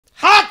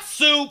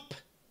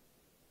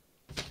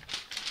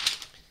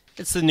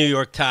It's the New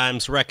York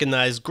Times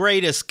recognized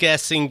greatest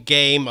guessing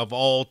game of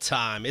all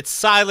time. It's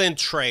silent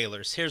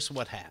trailers. Here's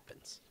what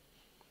happens.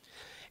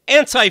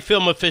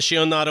 Anti-film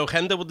aficionado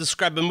Chemda will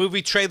describe a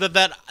movie trailer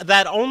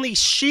that only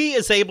she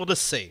is able to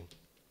see.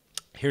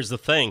 Here's the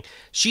thing.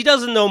 She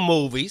doesn't know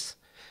movies.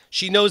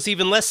 She knows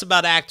even less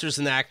about actors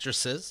and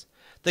actresses.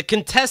 The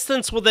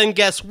contestants will then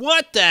guess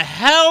what the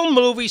hell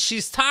movie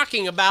she's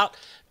talking about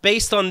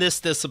based on this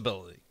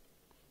disability.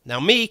 Now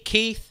me,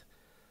 Keith,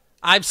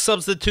 I've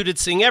substituted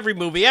seeing every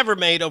movie ever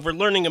made over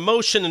learning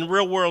emotion and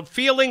real-world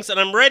feelings, and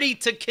I'm ready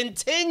to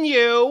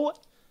continue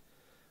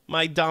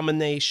my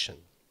domination.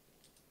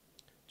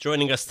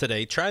 Joining us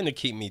today, trying to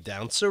keep me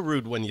down, so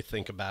rude when you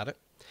think about it.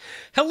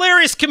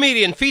 Hilarious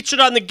comedian featured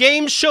on the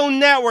Game Show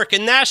Network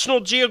and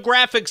National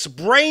Geographic's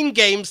Brain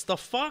Games. The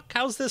fuck?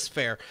 How's this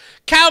fair?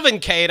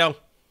 Cato.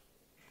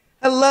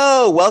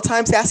 Hello,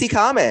 well-timed sassy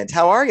comment.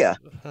 How are you?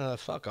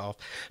 Fuck off.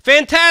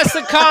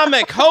 Fantastic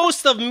comic,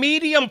 host of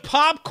Medium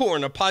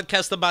Popcorn, a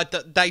podcast about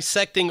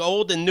dissecting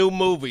old and new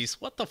movies.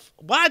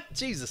 What?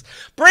 Jesus.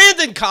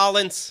 Brandon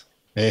Collins.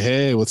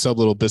 Hey, what's up,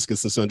 little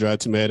biscuits and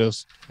sun-dried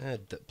tomatoes?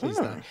 Please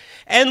not.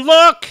 And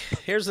look,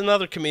 here's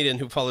another comedian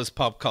who follows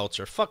pop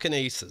culture. Fucking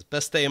aces.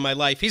 Best day of my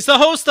life. He's the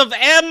host of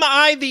Am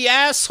I the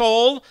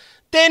Asshole?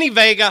 Danny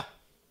Vega.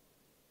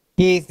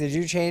 Keith, did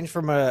you change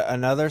from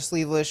another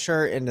sleeveless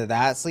shirt into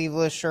that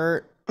sleeveless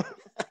shirt?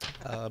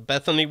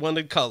 Bethany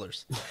wanted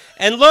colors.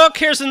 And look,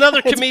 here's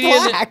another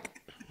comedian. Black.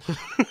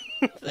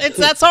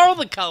 That's all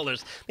the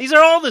colors. These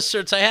are all the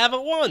shirts I have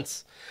at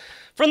once.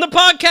 From the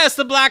podcast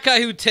The Black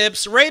Guy Who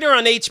Tips, writer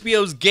on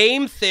HBO's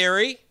Game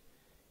Theory.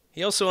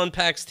 He also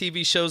unpacks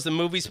TV shows and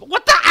movies.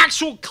 What the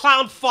actual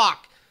clown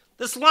fuck?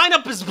 This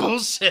lineup is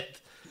bullshit.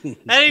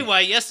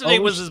 Anyway, yesterday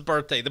was his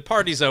birthday. The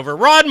party's over.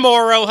 Ron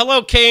Morrow.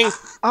 Hello, King.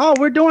 Oh,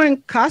 we're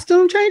doing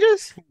costume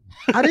changes?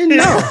 I didn't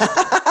know.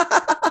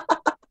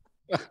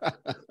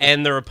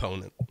 And their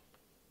opponent.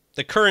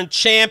 The current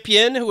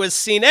champion who has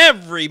seen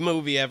every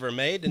movie ever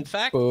made. In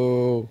fact,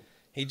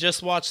 he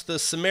just watched The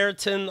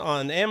Samaritan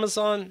on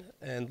Amazon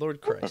and Lord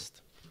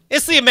Christ.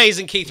 It's the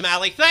amazing Keith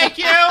Malley. Thank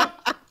you.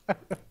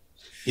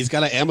 He's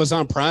got an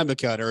Amazon Prime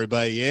account,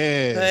 everybody.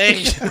 Yeah. That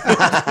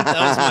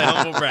was my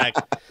humble brag.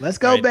 Let's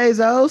go, right.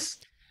 Bezos.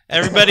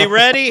 Everybody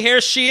ready?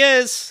 Here she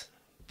is.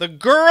 The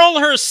girl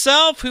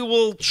herself who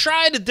will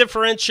try to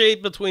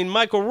differentiate between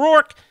Michael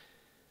Rourke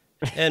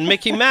and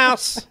Mickey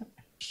Mouse.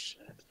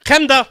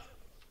 Chemda.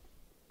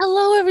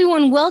 Hello,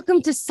 everyone.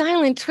 Welcome to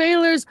Silent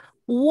Trailers.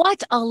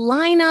 What a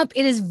lineup.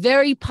 It is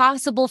very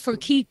possible for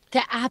Keith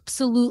to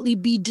absolutely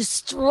be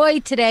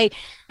destroyed today.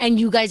 And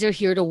you guys are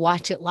here to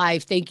watch it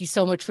live. Thank you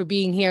so much for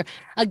being here.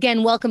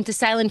 Again, welcome to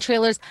Silent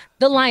Trailers.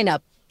 The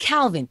lineup,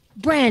 Calvin,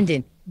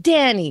 Brandon,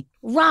 Danny,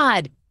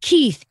 Rod,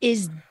 Keith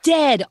is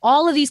dead.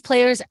 All of these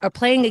players are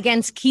playing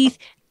against Keith.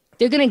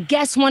 They're going to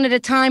guess one at a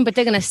time, but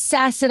they're going to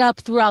sass it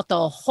up throughout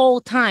the whole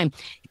time.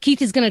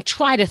 Keith is going to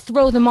try to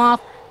throw them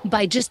off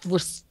by just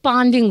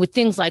responding with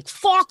things like,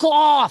 fuck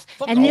off.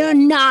 They're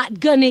not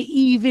going to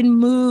even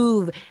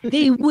move.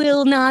 They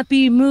will not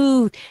be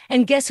moved.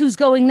 And guess who's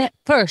going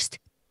first?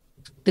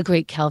 The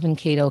great Calvin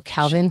Cato.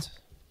 Calvin,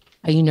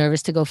 are you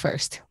nervous to go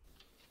first?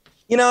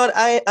 You know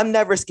what? I'm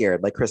never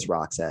scared, like Chris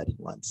Rock said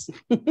once.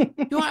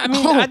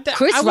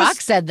 Chris Rock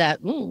said that.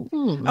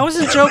 I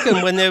wasn't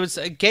joking when there was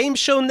a Game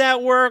Show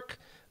Network,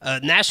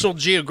 National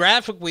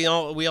Geographic. We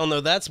all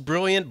know that's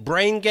brilliant.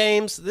 Brain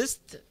Games.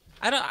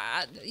 I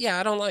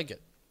don't like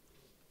it.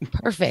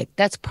 Perfect.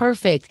 That's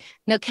perfect.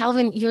 Now,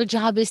 Calvin, your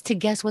job is to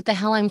guess what the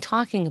hell I'm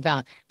talking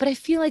about. But I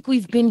feel like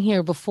we've been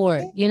here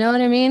before. You know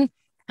what I mean?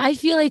 I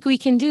feel like we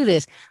can do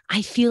this.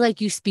 I feel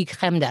like you speak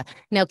Chemda.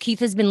 Now, Keith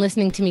has been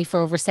listening to me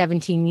for over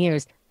 17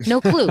 years. No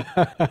clue.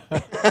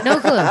 No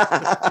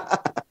clue.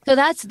 So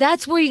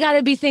that's where you got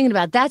to be thinking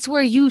about. That's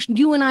where you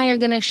and I are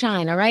going to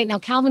shine. All right. Now,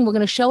 Calvin, we're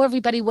going to show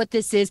everybody what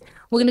this is.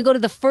 We're going to go to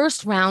the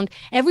first round.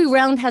 Every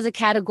round has a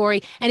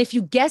category. And if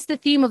you guess the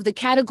theme of the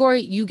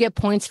category, you get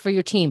points for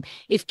your team.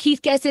 If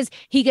Keith guesses,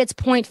 he gets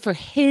point for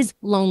his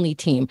lonely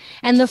team.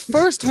 And the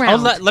first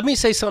round. Let me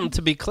say something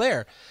to be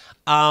clear.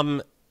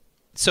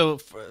 So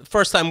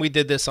first time we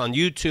did this on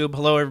YouTube.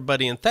 Hello,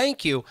 everybody, and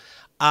thank you.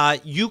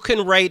 You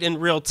can rate in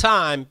real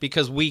time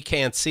because we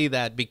can't see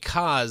that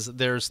because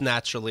there's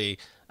naturally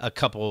a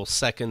couple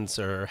seconds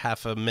or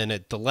half a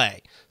minute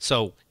delay.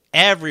 So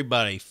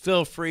everybody,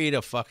 feel free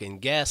to fucking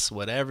guess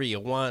whatever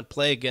you want,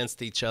 play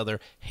against each other,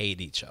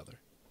 hate each other.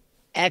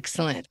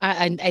 Excellent.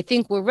 I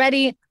think we're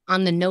ready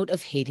on the note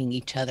of hating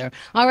each other.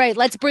 All right,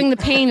 let's bring the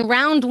pain.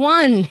 Round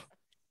one.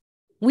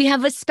 We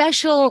have a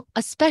special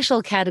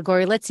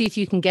category. Let's see if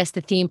you can guess the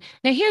theme.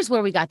 Now, here's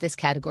where we got this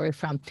category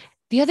from.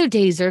 The other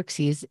day,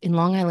 Xerxes in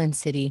Long Island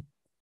City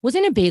was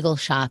in a bagel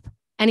shop,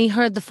 and he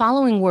heard the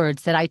following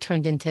words that I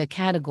turned into a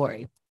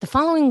category. The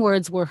following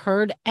words were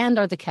heard and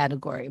are the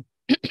category.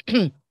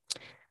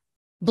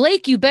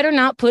 Blake, you better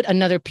not put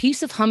another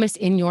piece of hummus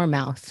in your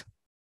mouth.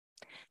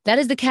 That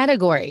is the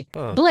category.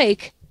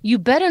 Blake, you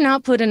better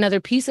not put another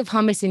piece of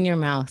hummus in your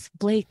mouth.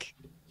 Blake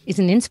is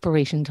an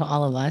inspiration to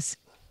all of us.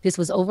 This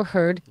was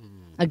overheard,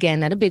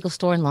 again, at a bagel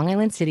store in Long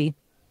Island City.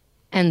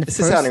 And the This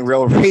first... is sounding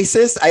real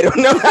racist. I don't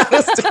know how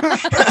to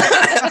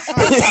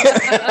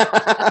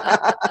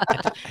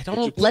I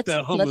don't.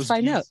 Let's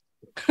find out.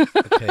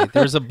 Okay,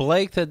 there's a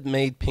Blake that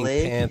made Pink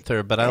Blake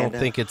Panther, but I don't and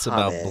think it's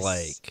about hummus.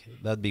 Blake.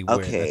 That'd be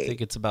weird. Okay. I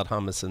think it's about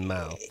hummus and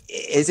mouth.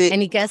 Is it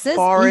Any guesses?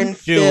 foreign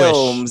Jewish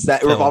films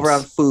that revolve films.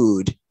 around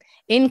food?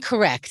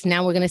 Incorrect.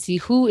 Now we're gonna see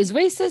who is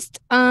racist.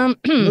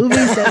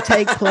 Movies that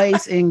take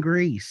place in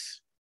Greece.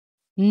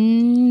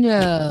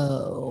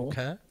 No.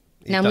 Okay.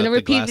 Now I'm going to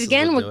repeat it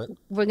again.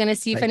 We're going to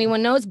see if Thank you.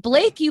 anyone knows.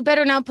 Blake, you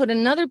better not put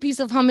another piece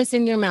of hummus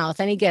in your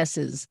mouth. Any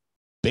guesses?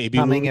 Baby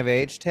Coming movie. of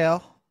age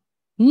tale.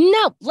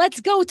 No.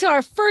 Let's go to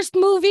our first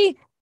movie.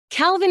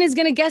 Calvin is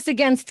going to guess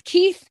against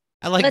Keith.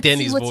 I like Let's see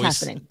Danny's what's voice.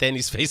 happening.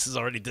 Danny's face is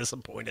already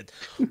disappointed.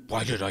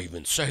 Why did I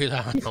even say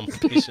that? I'm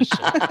a piece of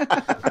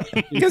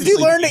shit. Because you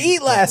learn to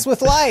eat less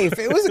with life.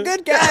 It was a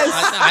good guess.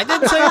 I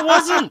didn't say it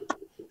wasn't.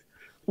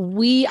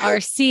 We are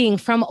seeing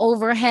from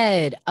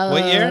overhead.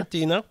 What year? Do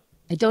you know?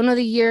 I don't know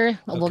the year.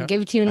 We'll Okay.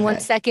 give it to you in 1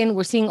 Okay. second.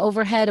 We're seeing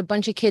overhead a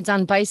bunch of kids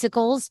on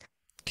bicycles.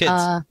 Kids.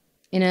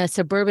 In a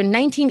suburban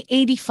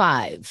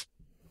 1985.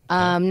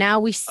 Now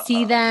we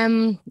see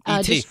them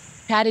E.T.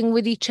 just chatting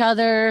with each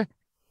other.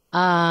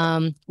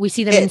 We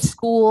see them in It.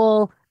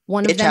 school.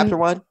 One of It them, chapter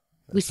 1.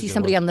 we see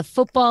somebody on the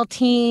football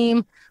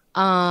team.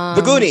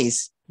 The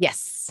Goonies.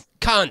 Yes.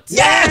 Cunt.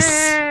 Yes.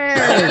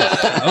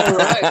 All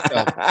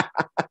right.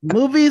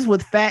 Movies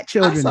with fat I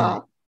children in saw.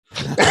 it.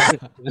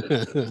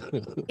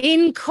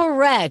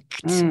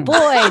 Incorrect. Mm.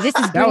 Boy, this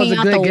is That was bringing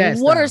a out good the guess,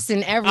 though. worst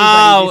in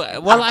everybody.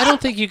 Oh, well, I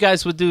don't think you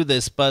guys would do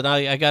this, but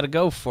I got to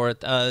go for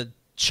it.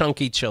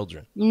 Chunky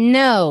children.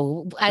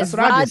 No, as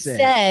That's what I Rod just said.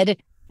 said,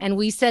 and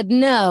we said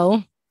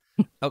no.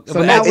 Okay, So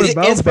but now Is we're it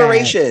both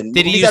inspiration.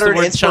 Did he Movies use that the are an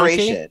word chunky?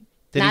 inspiration.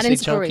 did Not he say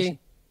inspiration.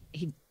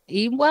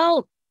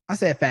 Well, I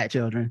said fat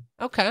children.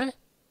 chunky? Okay.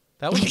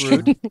 That was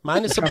rude.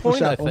 Minus a Shuffle,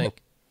 point, I shuffle.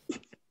 think.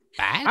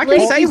 I Blake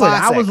can say what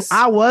classics.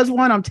 I was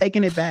one. I'm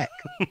taking it back.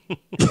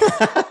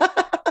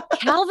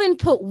 Calvin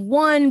put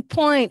 1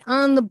 point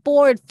on the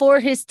board for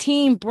his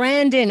team.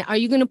 Brandon, are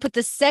you going to put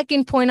the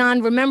second point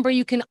on? Remember,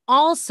 you can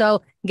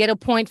also get a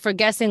point for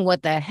guessing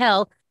what the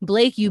hell.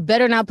 Blake, you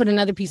better not put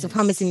another piece of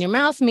hummus in your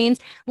mouth means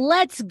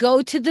let's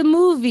go to the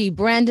movie.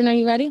 Brandon, are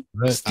you ready?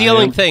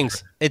 Stealing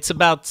things. It's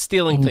about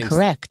stealing things.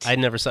 Correct. I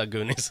never saw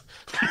Goonies.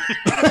 I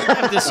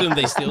have to assume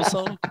they steal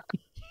some.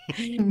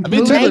 I've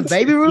been telling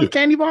Baby Ruth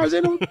candy bars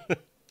in them.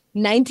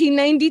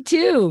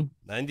 1992.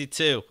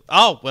 92.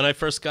 Oh, when I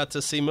first got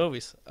to see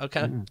movies.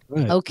 Okay.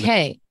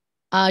 Okay.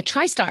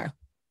 TriStar.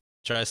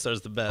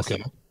 TriStar's the best.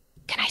 Okay.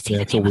 Can I see Yeah,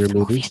 the it's a name of weird the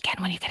movie movie. again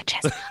when you get a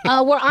chance? We're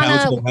on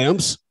Hounds a of the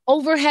Lambs.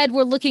 overhead.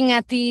 We're looking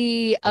at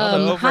the the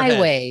overhead.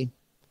 highway.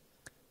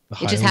 The It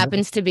just Highlander.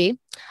 happens to be.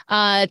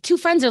 Two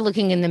friends are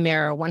looking in the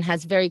mirror. One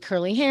has very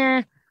curly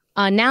hair.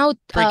 Now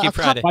Freaky a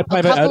Friday. My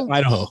private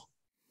Idaho.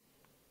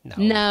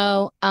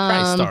 No.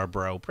 TriStar,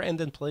 bro.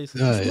 Brandon, please.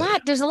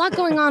 There's a lot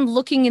going on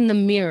looking in the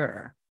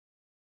mirror.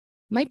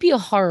 Might be a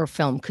horror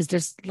film because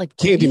there's like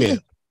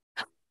Candyman.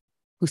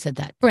 Who said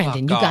that?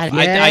 Brandon, Fuck you got off.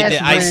 it.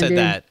 I Yes, said Brandon.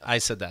 that. I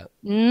said that.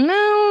 No.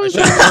 I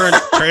said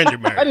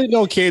Candyman. I didn't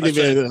know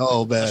Candyman.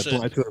 Oh, I bad. said-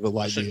 Boy, I could have I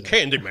liked said it.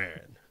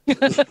 Candyman.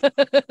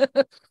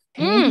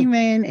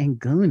 Candyman and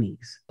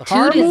Goonies.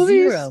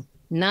 2-0.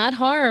 Not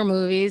horror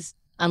movies.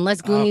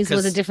 Unless Goonies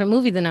was a 'cause- different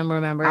movie than I'm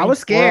remembering. I was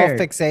Oral scared.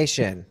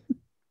 fixation.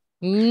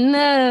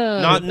 No.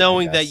 Not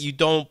knowing that Yes. you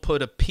don't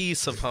put a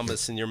piece of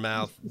hummus in your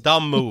mouth.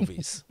 Dumb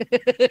movies.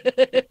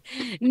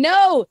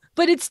 No,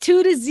 but it's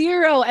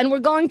 2-0, and we're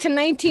going to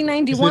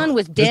 1991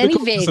 with Danny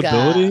Vega.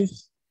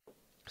 Disabilities?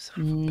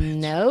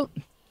 No.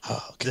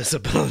 Oh, okay.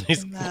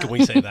 Disabilities. Can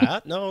we say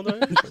that? No.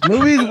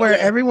 Movies where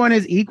everyone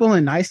is equal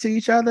and nice to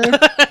each other.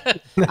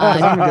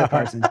 I'm a good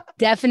person.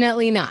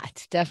 Definitely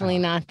not. Definitely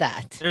not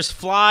that. There's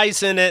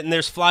flies in it, and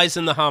there's flies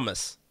in the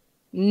hummus.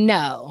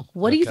 No.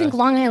 What do you Okay. think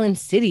Long Island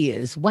City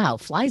is? Wow,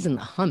 flies in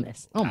the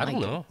hummus. Oh I my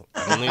don't god. know.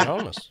 I don't need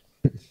hummus.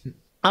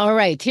 All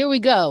right, here we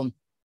go.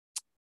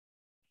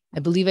 I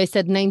believe I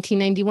said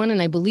 1991,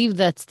 and I believe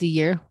that's the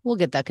year. We'll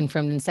get that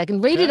confirmed in a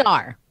second. Rated Okay.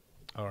 R.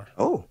 Or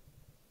Oh,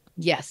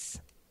 Yes.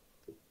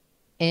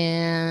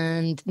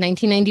 And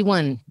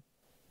 1991.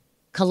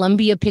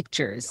 Columbia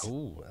Pictures.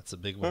 ooh, that's a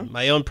big one.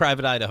 My Own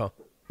Private Idaho.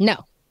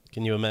 No.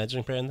 Can you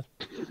imagine, Brandon?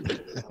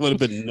 Would have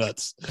been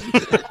nuts.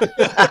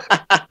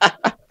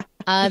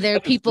 There are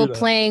people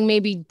playing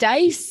maybe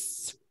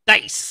dice.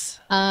 Dice.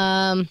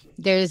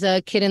 There's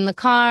a kid in the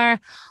car.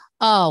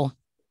 Oh,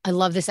 I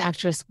love this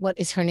actress. What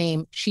is her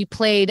name? She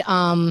played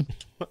I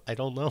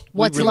don't know.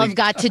 What's We really- Love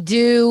Got to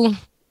Do?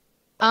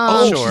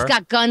 Oh, She's sure.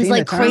 got guns Tina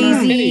like Turner.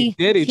 crazy.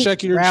 Daddy,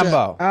 check your check.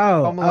 Rambo.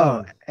 Oh, Home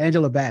Alone.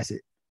 Angela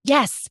Bassett.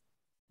 Yes.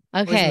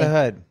 Boys in the Okay.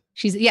 Hood.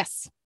 She's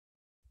yes.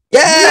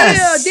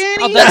 yes. Yeah,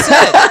 Danny. Oh, that's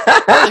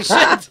it. Holy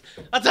shit.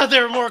 I thought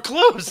there were more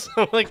clues.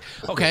 I'm like,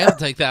 okay, I'll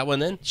take that one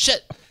then.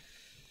 Shit.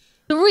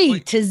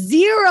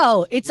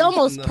 3-0. It's Boys in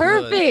almost the Hood.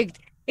 perfect.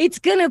 It's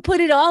gonna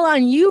put it all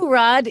on you,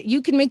 Rod.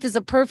 You can make this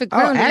a perfect Oh,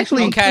 round.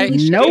 actually, Okay.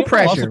 no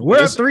pressure. Awesome. We're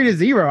up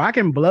 3-0. I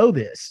can blow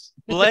this.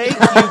 Blake,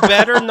 you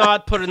better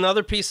not put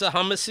another piece of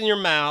hummus in your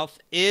mouth.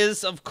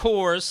 Is, of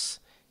course,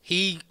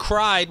 He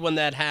cried when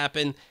that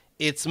happened.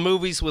 It's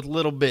movies with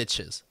little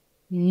bitches.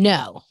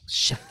 No.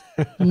 Shit.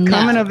 No.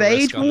 Coming of Risk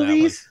age on that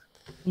movies.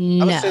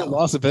 I would say No.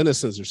 loss of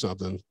innocence or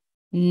something.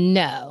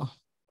 No.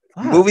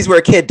 Fuck. Movies where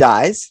a kid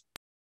dies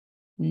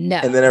No.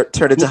 and then it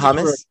turned into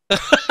hummus.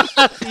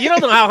 You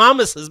don't know how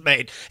hummus is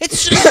made.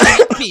 It's just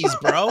chickpeas,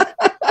 bro.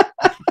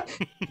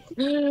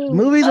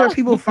 Movies where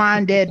people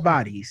find dead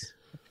bodies.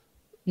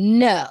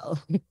 No.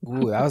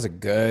 Ooh, that was a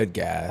good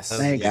guess.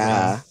 Thank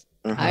Yeah.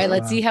 All right,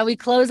 let's see how we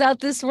close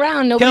out this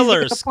round. Nobody's gonna get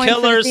a Killers, point for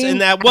the killers, team.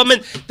 and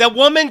that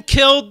woman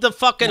killed the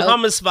fucking Nope.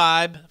 hummus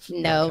vibe.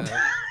 No. Okay.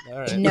 All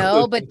right.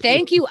 No, but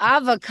thank you,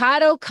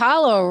 Avocado,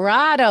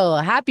 Colorado.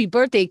 Happy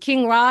birthday,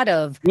 King Rod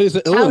of What is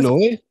it,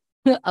 Illinois?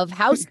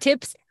 House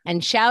Tips,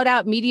 and shout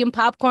out Medium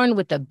Popcorn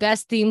with the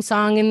best theme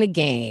song in the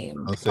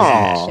game. Oh, thank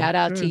Aw. Shout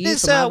out to you.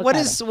 This, from what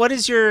Avocado.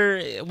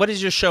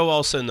 is your show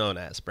also known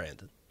as,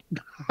 Brandon?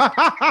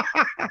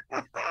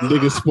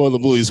 Niggas spoil the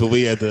movies, but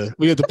we had to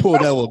pull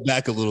that one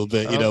back a little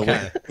bit. You know,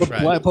 Okay,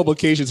 right. why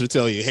publications will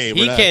tell you, hey,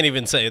 He we're not, can't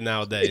even say it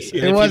nowadays. And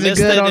if It you wasn't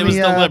missed good it, on it was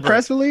the deliberate.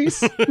 press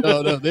release.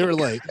 no, they're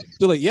like,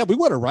 yeah, we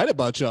want to write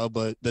about y'all,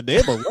 but the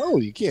name alone,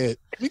 we can't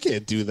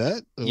do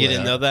that. You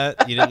didn't know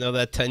that? You didn't know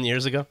that 10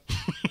 years ago?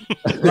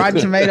 Rotten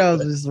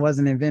Tomatoes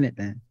wasn't invented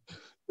then.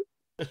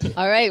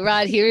 All right,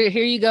 Rod, here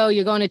you go.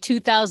 You're going to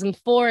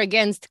 2004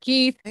 against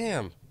Keith.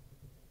 Damn.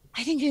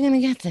 I think you're going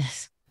to get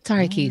this.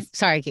 Sorry, Keith.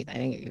 I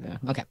didn't get you there.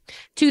 Okay.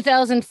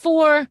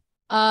 2004,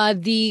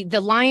 the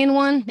Lion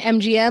one,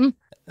 MGM. Okay.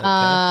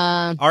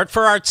 Art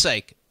for art's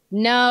sake.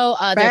 No,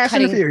 Fast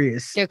and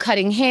Furious. they're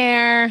cutting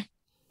hair.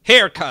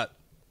 Haircut.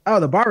 Oh,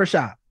 the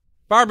barbershop.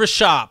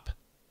 Barbershop.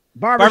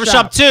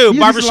 Barbershop 2. Use this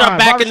Barbershop line.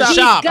 back in the Barbershop.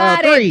 shop.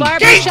 Got three. it.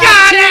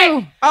 Barbershop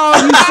 2.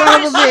 Oh, you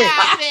son of a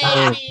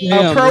bitch.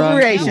 Damn,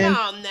 Appropriation.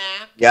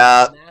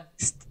 Yeah.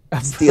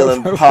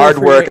 Stealing hard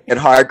work and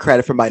hard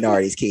credit from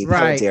minorities, Keith.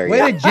 How Right. dare Way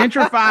you? to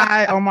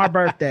gentrify on my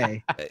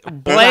birthday.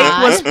 Blake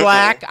was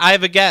black. I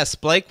have a guess.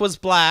 Blake was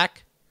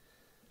black.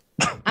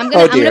 I'm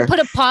Oh, gonna dear. put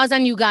a pause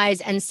on you guys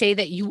and say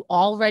that you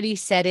already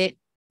said it.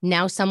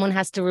 Now someone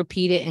has to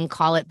repeat it and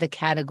call it the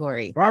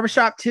category.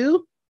 Barbershop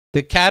 2?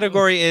 The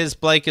category is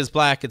Blake is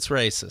black. It's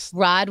racist.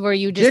 Rod, were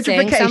you just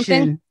saying Gentrification.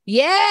 something?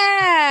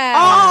 Yeah.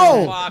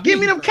 Oh, Fuck. give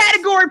me them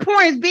category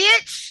points,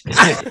 bitch.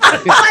 Like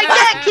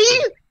that,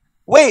 Keith.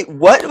 Wait,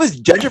 what was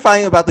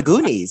gentrifying about the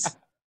Goonies?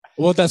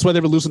 Well, that's why they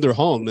were losing their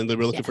home and they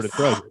were looking for the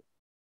treasure.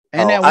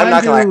 And Oh, that I'm one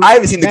not gonna dude- lie. I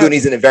haven't seen the that-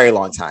 Goonies in a very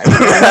long time.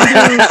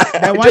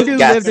 That one Just dude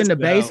guess. lived in the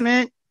No.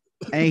 basement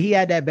and he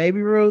had that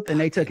baby Ruth and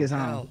they took his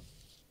home.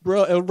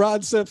 Bro, and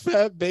Rod said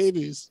fat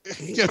babies.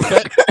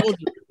 Fat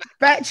children.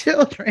 Fat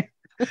children.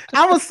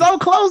 I was so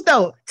close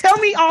though. Tell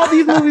me all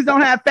these movies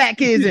don't have fat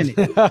kids in it.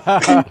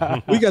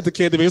 We got the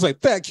kid that was like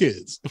fat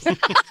kids.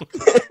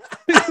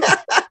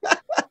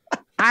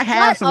 I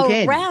have some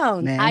candy.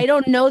 around. man. I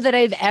don't know that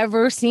I've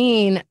ever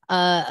seen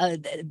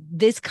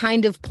this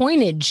kind of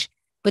pointage,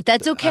 but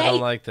that's okay. I don't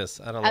like this.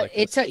 I don't like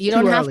it's this. you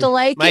don't Too have to early.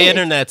 like My it.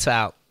 internet's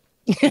out.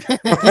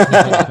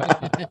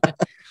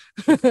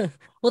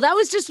 Well, that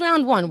was just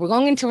round 1. We're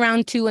going into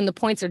round 2 and the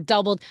points are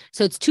doubled.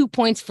 So it's 2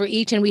 points for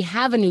each. And we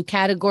have a new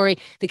category.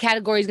 The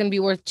category is going to be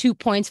worth 2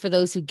 points for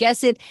those who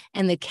guess it.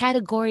 And the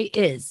category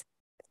is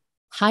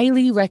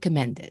highly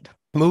recommended.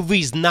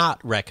 Movies not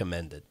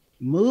recommended.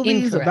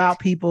 Movies Incorrect. about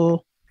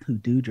people who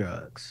do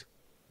drugs.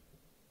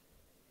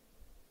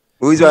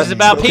 Movies It's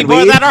about smoking people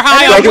weed. that are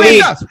high Smoking on weed.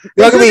 weed.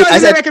 Smoking weed. I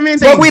Because said recommend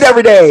smoke things. weed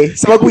every day.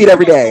 Smoke weed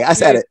every day. I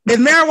said it.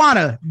 It's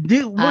marijuana.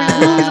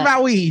 Movies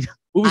about weed.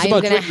 Movies I'm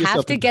about going to drinking have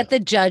yourself to to get death.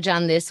 the judge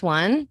on this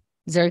one.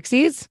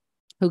 Xerxes,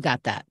 who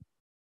got that?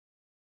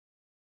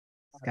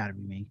 It's gotta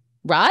be me.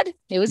 Rod?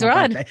 It was My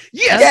Rod. birthday.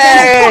 Yes,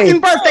 Yay!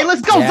 it's my fucking birthday.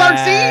 Let's go,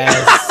 Xerxes.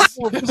 Yes.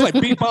 It's like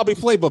beat Bobby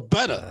Flay, but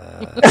better.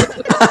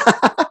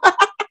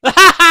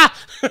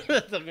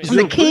 I'm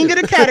the king of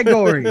the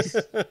categories.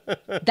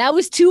 That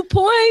was 2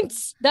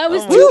 points. That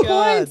was Oh my 2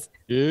 God. points.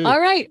 Yeah. All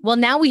right. Well,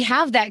 now we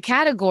have that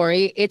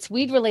category. It's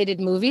weed related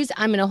movies.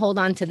 I'm going to hold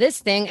on to this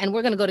thing and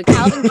we're going to go to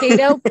Calvin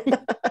Cato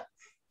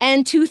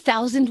and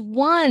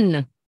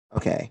 2001.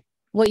 Okay.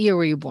 What year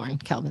were you born,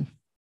 Calvin?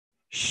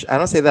 Shh, I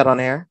don't say that on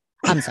air.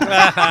 I'm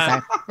sorry. Sorry.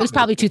 It was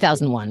probably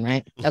 2001,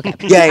 right? Okay.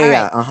 Yeah, yeah, All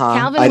yeah. right. Uh-huh.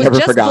 Calvin I was never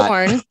just forgot.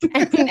 born,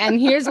 and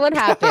here's what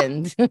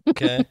happened.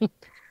 Okay.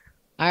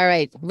 All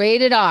right,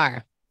 rated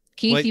R.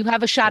 Keith, Wait. you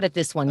have a shot at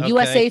this one. Okay.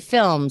 USA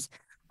Films.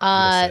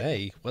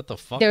 Hey, what the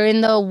fuck? They're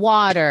in the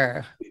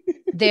water.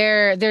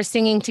 They're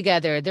singing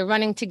together. They're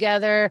running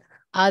together.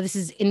 This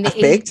is in the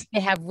Baked? 80s. They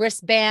have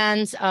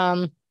wristbands.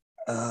 Oh.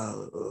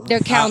 They're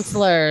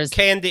counselors.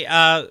 Candy.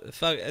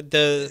 Fuck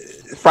the.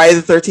 Friday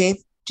the 13th.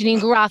 Janine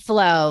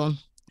Garofalo.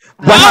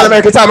 One Hot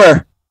American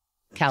Summer.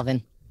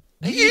 Calvin.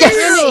 He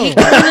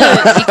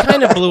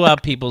kind of blew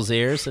out people's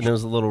ears, and it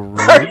was a little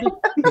rude.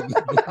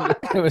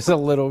 It was a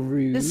little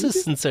rude. This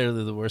is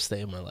sincerely the worst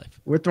day of my life.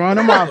 We're throwing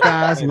them off,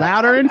 guys.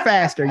 Louder and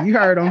faster. You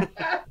heard them.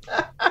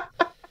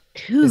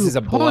 This is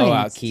a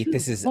blowout, points. Keith.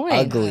 This is points.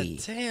 ugly.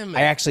 God damn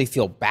I it! actually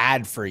feel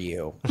bad for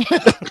you.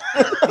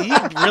 You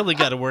really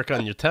got to work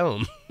on your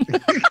tone.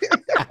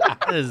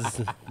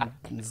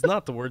 It's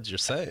not the words you're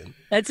saying.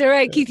 That's all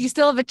right, Keith. You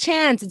still have a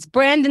chance. It's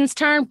Brandon's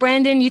turn.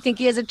 Brandon, you think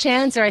he has a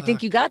chance, or I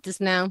think you got this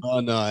now? Oh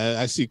no,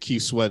 I see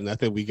Keith sweating. I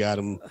think we got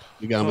him.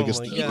 We got him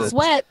against the God.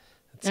 Sweat.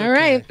 It's All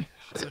okay. right.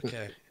 It's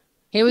okay.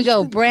 Here we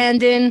go.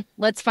 Brandon,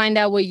 let's find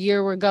out what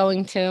year we're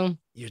going to.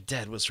 Your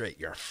dad was right.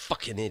 You're a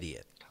fucking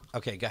idiot.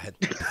 Okay, go ahead.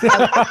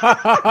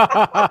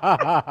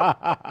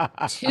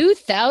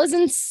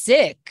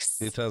 2006.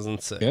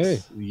 2006. Okay,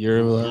 you're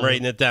I'm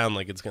writing it down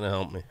like it's going to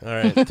help me. All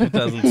right,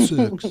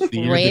 2006.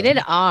 Rated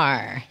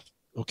R.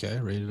 Okay,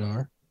 rated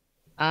R.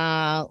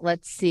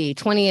 Let's see.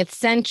 20th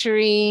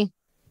century.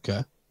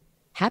 Okay.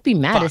 Happy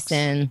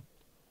Madison.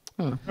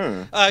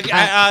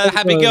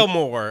 Happy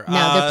Gilmore.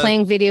 No, they're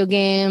playing video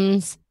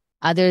games.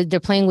 They're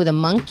playing with a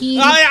monkey.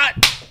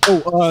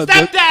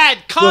 Stepdad,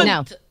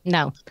 cunt.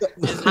 No.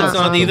 It's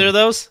not either of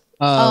those?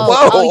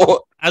 Whoa.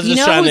 I was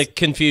just trying to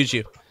confuse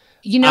you.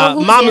 You know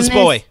who's Mama's in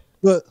this?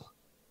 boy.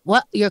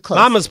 What? You're close.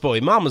 Mama's boy.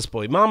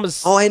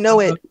 Oh, I know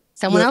it.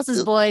 Someone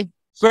else's boy.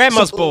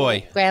 Grandma's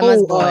boy.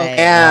 Grandma's boy.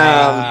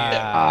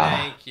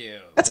 Thank you.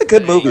 That's a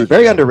good movie.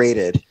 Very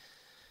underrated.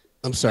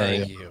 I'm sorry.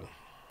 Thank you.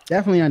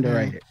 Definitely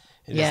underrated.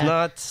 It is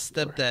not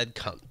stepdad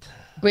cunt.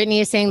 Brittany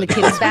is saying the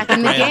kid is back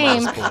in the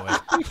game. Grandma's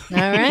boy.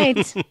 All right.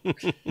 This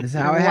is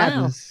how it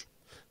happens.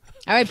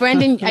 All right,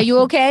 Brandon, are you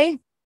okay?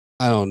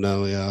 I don't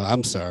know. Yeah,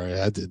 I'm sorry.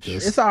 I did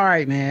this. It's all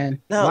right, man.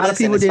 No, a lot of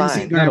listen, people it's didn't fine.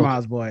 see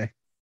Grandma's Boy.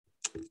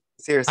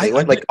 Seriously, it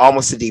went like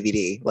almost to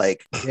DVD.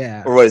 Like,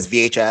 Yeah. or what is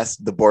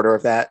VHS? The border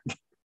of that.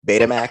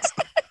 Betamax.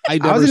 I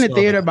was in the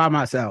theater by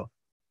myself.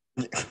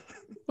 Look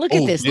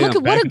at this. damn, Look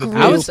at what back a in the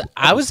group.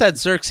 I was at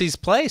Xerxes'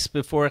 place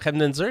before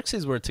Chemda and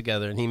Xerxes were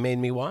together, and he made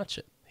me watch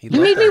it. He You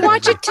made me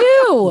watch it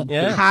too.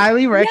 Yeah.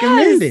 Highly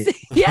recommended.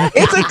 Yes.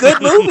 It's a good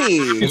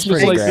movie. It's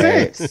just Makes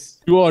like sense.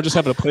 you all just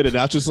happen to play it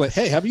out. Just like,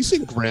 hey, have you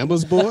seen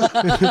Grandma's Boy?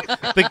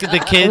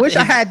 The kid. I wish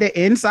I had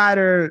the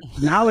insider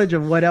knowledge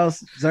of what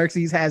else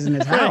Xerxes has in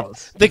his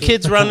house. The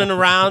kid's running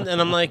around, and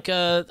I'm like,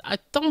 I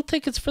don't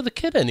think it's for the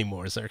kid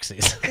anymore,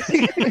 Xerxes.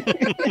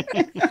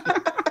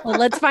 Well,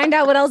 let's find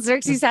out what else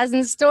Xerxes has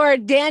in store.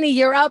 Danny,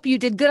 you're up. You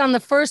did good on the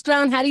first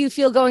round. How do you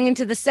feel going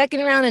into the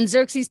second round? And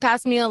Xerxes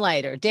passed me a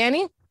lighter.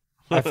 Danny?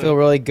 I feel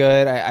really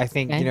good. I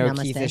think, Okay,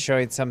 Keith namaste. is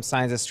showing some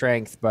signs of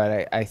strength,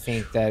 but I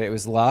think that it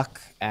was luck,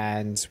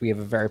 and we have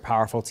a very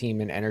powerful team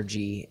and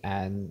energy,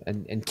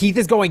 and Keith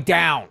is going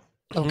down.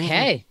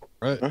 Okay.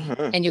 Right.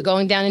 And you're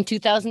going down in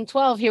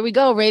 2012. Here we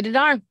go. Rated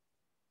R.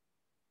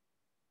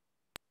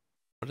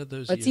 What are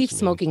those? Let's see if years mean?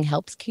 smoking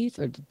helps Keith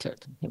or deters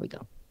him. Here we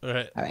go. All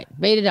right. All right.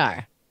 Rated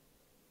R.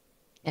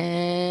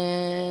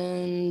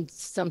 And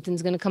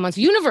something's going to come on.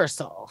 So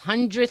Universal,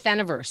 100th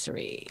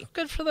anniversary,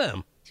 Good for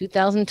them.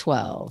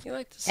 2012. You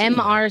like to see that.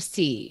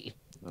 MRC.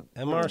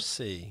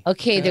 MRC.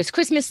 Okay, there's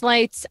Christmas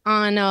lights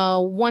on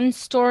a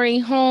one-story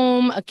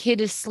home. A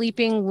kid is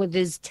sleeping with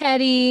his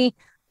teddy,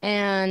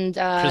 and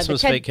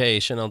Christmas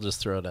Vacation. I'll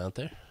just throw it out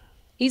there.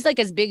 he's like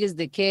as big as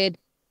the kid.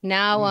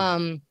 Now,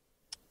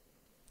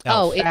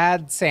 Elf.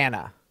 Bad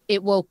Santa.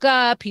 it woke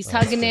up. He's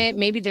hugging it.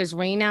 Maybe there's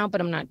rain out, but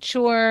I'm not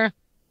sure.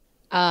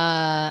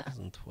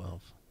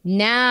 2012.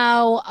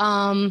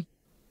 Now,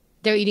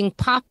 they're eating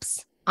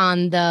pops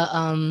on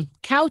the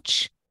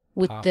couch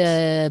with Pops.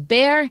 the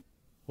bear,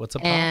 What's a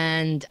pop?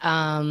 and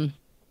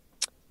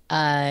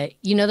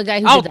you know the guy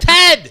who Oh, did the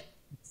Ted!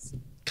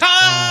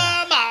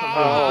 Come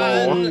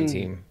on!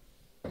 Team.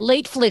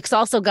 Late Flicks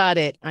also got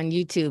it on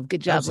YouTube.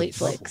 Good job, That's Late a-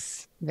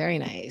 Flicks. Very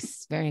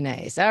nice. Very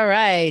nice. All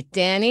right,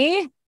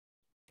 Danny.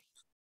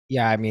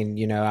 Yeah, I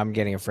mean, I'm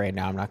getting afraid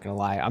now. I'm not gonna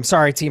lie. I'm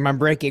sorry, team. I'm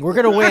breaking. We're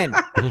gonna win.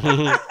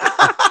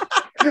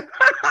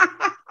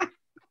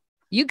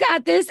 You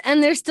got this,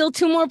 and there's still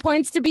 2 more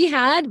points to be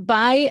had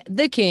by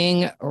the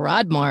king,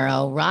 Rod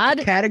Morrow. Rod,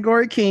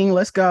 Category King.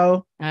 Let's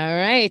go. all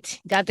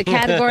right. Got the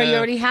category. You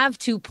already have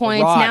 2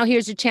 points. Rod. Now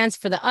here's your chance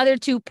for the other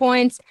 2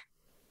 points.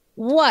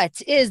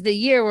 What is the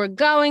year we're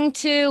going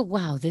to?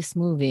 Wow, this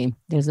movie.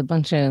 There's a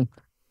bunch of...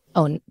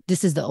 Oh,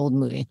 this is the old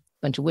movie.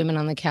 Bunch of women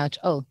on the couch.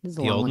 Oh, this is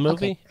a The long old one.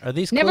 movie? Okay. Are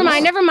these Never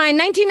close? mind.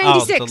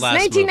 1996. Oh, the last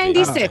movie.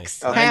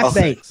 1996. Oh, Half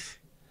baked.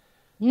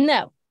 No.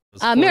 I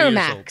was 4 years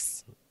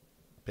Miramax. old.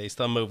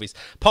 Based on movies.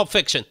 Pulp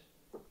Fiction.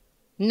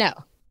 No.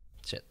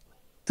 Shit.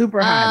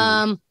 Super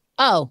high.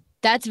 Oh,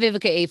 that's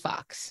Vivica A.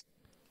 Fox.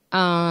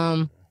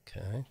 Okay.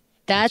 Did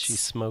That's she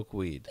smoke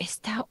weed? is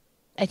that?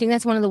 I think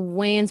that's one of the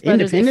Wayans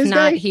brothers. If Independence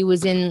not, Day? he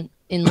was in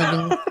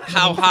Living.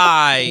 How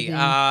high?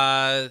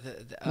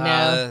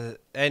 No.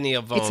 Any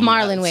of them? It's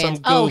Marlon Some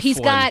Wayans. Oh, goof he's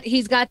one.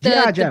 got the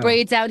Giorgio.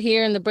 braids out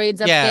here and the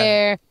braids up Yeah.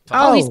 there.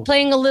 Oh, he's Oh.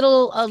 playing a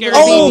little Scary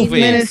baby.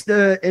 movie.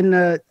 Minister in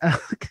the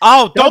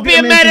Oh, don't be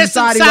a menace in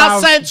society South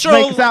while- Central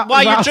like, South-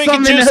 while you're while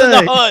drinking some in juice the in the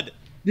hood. hood.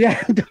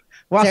 yeah.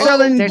 While There-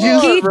 selling there's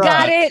juice. Keith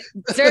got it.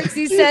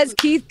 Xerxes says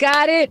Keith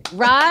got it.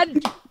 Rod.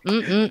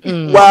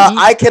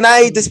 Well, can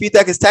I dispute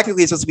that? Because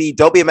technically it's supposed to be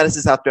don't be a menace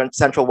to South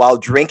Central while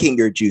drinking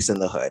your juice in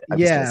the hood. I'm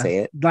just Yeah. gonna say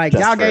it. Like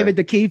Just y'all gave for- it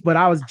to Keith, but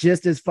I was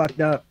just as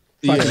fucked up.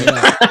 Fucking it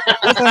Yeah.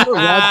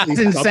 up. It's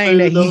insane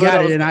that he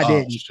got it and I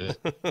didn't. Shit.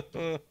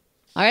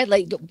 All right,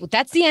 like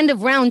that's the end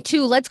of round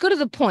 2. Let's go to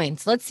the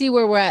points. Let's see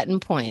where we're at in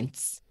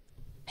points.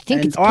 I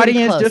think it's pretty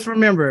audience. close. Just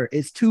remember,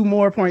 it's 2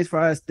 more points for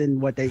us than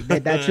what that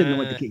shouldn't have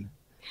went to Keith.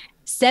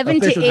 7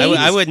 to 8.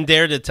 I wouldn't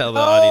dare to tell the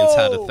audience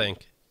how to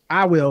think.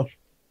 I will.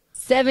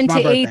 7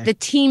 to 8. The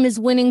team is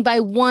winning by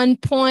 1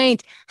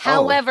 point.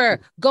 However,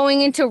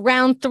 going into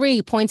round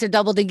 3, points are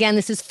doubled again.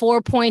 This is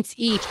 4 points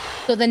each.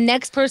 So the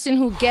next person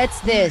who gets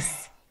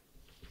this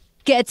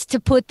gets to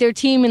put their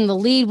team in the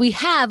lead. We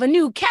have a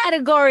new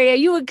category. Are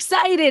you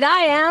excited? I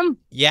am.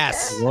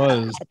 Yes. It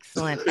was.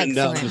 Excellent.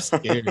 No, I'm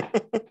scared.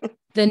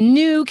 The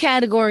new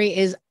category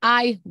is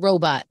I,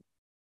 Robot.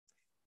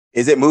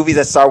 Is it movies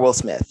that star Will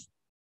Smith?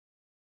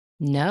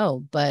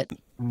 No, but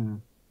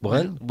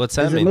What? What's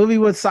that It's a mean? movie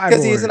with cyborgs.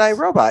 Because he's an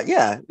iRobot,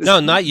 yeah. No,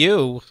 not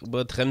you.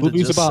 But Chemda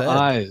Movies just about said.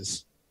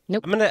 eyes.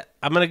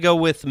 I'm gonna go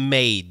with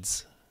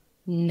maids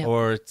no.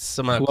 or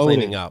somehow Clothing.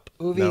 cleaning up.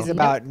 Movies No?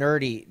 about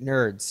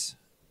nerds.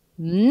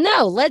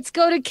 No, let's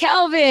go to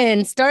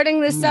Calvin. Starting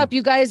this up,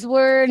 you guys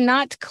were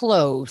not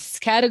close.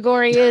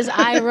 Category is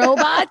I,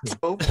 Robot.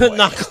 Oh, boy.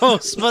 Not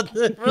close, but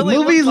it really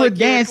Movies looked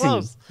like with you were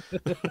dancing. close.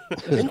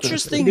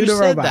 Interesting Do you the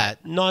said robot.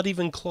 that. Not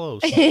even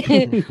close.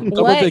 Summer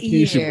What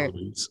vacation year?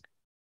 movies.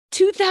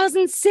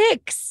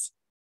 2006.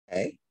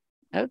 Okay.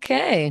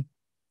 Okay.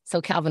 So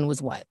Calvin was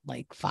what,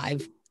 like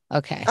 5?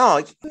 Okay.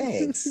 Oh,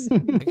 thanks. I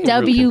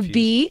get real confused.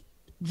 WB,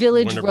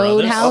 Village Warner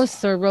Brothers?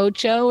 Roadhouse or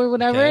Roadshow or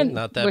whatever. Okay,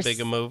 not that We're big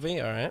a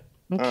movie. All right.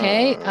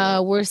 Okay.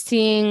 We're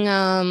seeing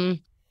the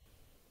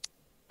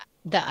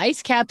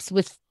ice caps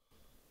with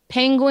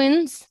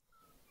penguins.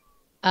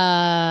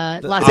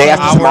 Lots The Day of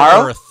After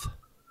Tomorrow? Earth.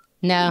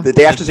 no. The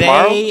Day After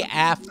Tomorrow? Day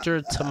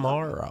after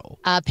tomorrow.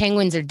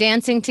 Penguins are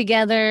dancing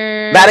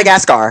together.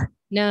 Madagascar.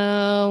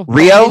 No.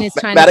 Rio? Brandon is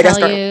trying to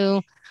Madagascar? tell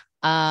you.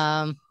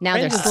 Now they're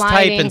Brandon's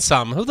sliding. typing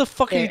something. Who the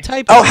fuck are you There.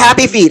 typing? Oh,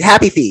 Happy Feet.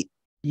 Happy Feet.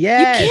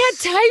 Yes. You can't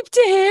type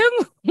to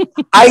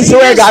him. I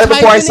swear I got it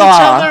before I typing each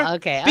saw. other?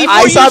 Okay. Before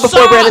I you saw it before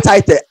saw Brandon it.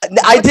 typed it.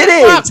 I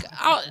didn't. Fuck.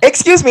 Oh,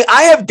 Excuse me.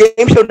 I have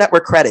Game Show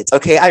Network credits.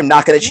 Okay, I'm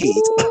not gonna cheat.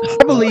 I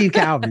believe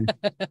Calvin.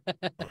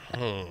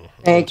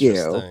 Thank you.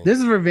 interesting. This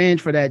is revenge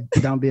for that.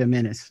 Don't be a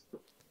menace.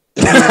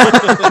 We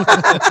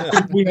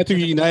had to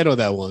unite on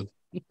that one.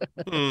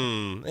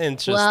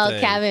 Interesting.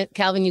 Well,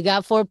 Calvin, you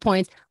got 4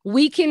 points.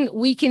 We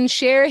can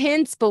share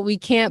hints, but we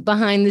can't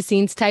behind the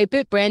scenes type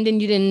it.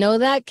 Brandon, you didn't know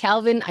that.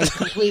 Calvin, I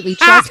completely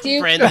trust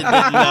you. Brandon didn't know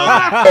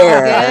that.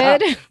 Fair.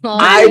 Good. All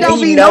I right. Don't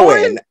be be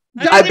knowing.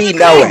 Don't I be even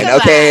knowing. think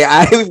of Okay,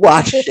 I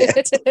watched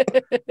it.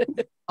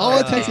 All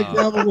I texted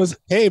Calvin was,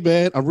 "Hey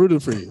man, I'm rooting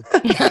for you."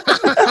 Right.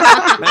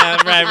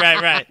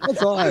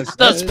 That's all I said.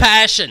 That's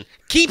passion.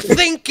 Keep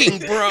thinking,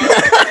 bro.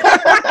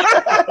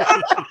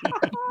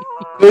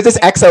 It was just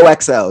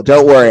XOXO.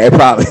 Don't worry, I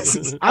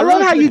promise. I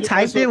love how you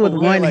typed it with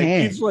one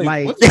hand. he's like,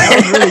 Like what? that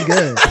was really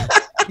good.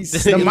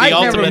 the mic never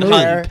ultimate moved.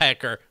 hunt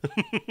pecker.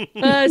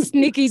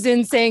 Sneaky's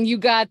in saying you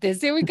got this.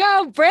 Here we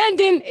go.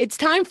 Brandon, it's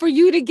time for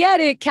you to get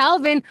it.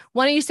 Calvin,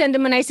 why don't you send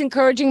him a nice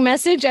encouraging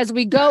message as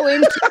we go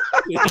into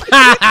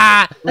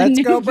Let's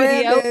new go,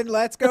 video. Brandon.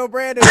 Let's go,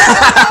 Brandon. So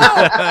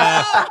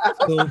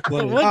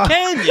funny. What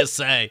can you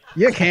say?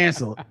 You're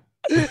canceled.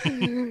 All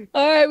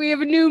right, we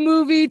have a new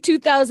movie,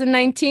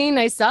 2019.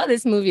 I saw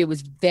this movie. It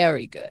was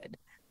very good.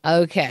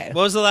 Okay.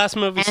 What was the last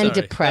movie? And Sorry. That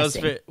was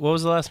depressing. what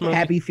was the last movie?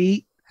 Happy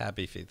Feet.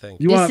 Happy Feet. Thank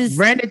You you. This want is-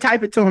 Brandon?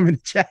 Type it to him in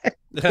the chat.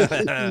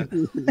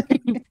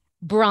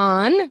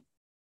 Braun.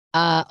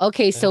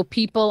 Okay, so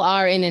people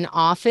are in an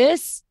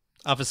office.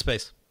 Office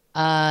Space.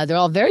 They're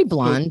all very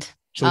blonde.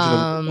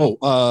 Children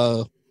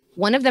of-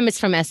 One of them is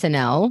from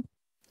SNL.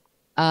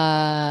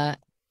 Now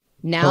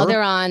Her?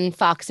 they're on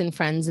Fox and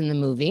Friends in the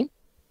movie.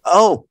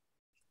 Bombshell.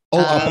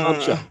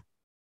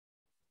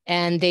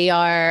 And they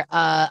are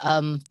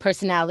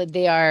personality.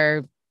 They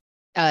are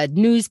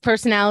news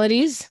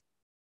personalities.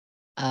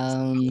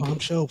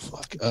 Bombshell.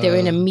 Fuck. They're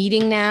in a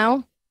meeting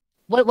now.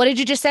 What did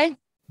you just say?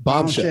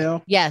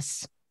 Bombshell.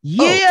 Yes.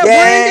 Yeah, Yay.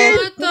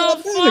 Brandon. What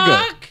the There you go.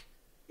 fuck?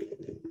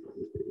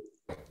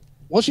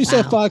 Once you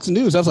said Wow. Fox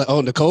News, I was like,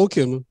 "Oh, Nicole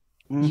Kidman."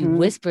 You Mhm.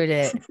 whispered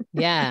it.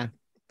 Yeah.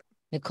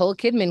 Nicole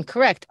Kidman,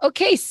 correct.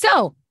 Okay,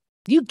 so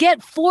you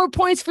get 4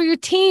 points for your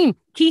team.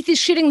 Keith is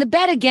shitting the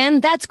bed again.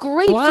 That's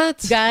great, for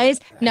What? you guys.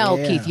 No,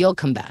 Yeah. Keith, you'll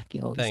come back.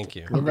 You'll Thank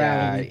you.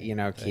 Yeah, you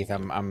know, Keith,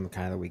 I'm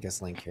kind of the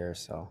weakest link here,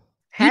 so.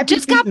 Happy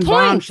just Feet got and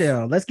points.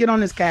 Bombshell. Let's get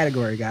on this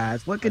category,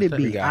 guys. What could it There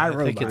we be? go. I I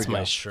think it's Robot.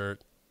 my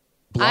shirt.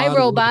 Blonde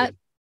iRobot.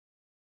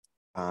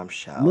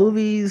 Bombshell.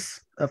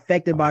 Movies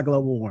affected by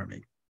global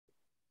warming.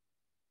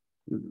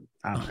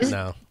 I don't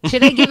know. No.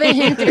 Should I give a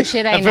hint or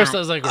should I At first I not?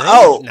 was like, really?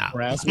 Oh. No.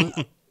 harassment.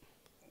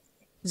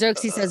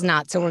 Xerxes says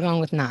not, so we're going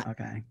with not.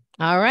 Okay.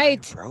 All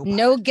right. Robot.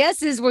 No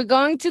guesses. We're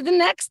going to the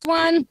next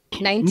one.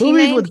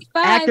 Movies with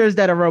 1995. actors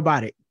that are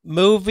robotic.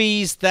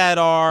 Movies that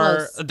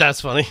are. Close.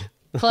 That's funny.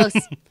 Close.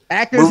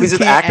 Actors Movies who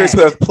with can't actors act.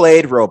 who have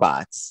played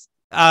robots.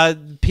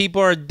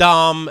 People are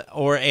dumb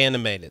or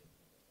animated.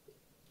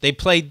 They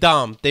play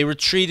dumb. They were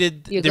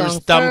treated. You're There was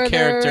going dumb further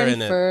character and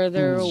in it.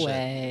 further Shit.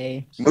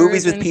 away. Movies Further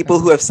with and people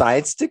who further. have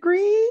science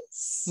degrees.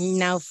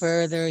 Now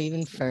further,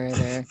 even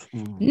further.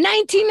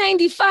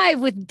 1995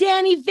 with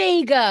Danny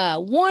Vega,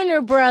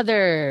 Warner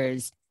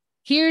Brothers.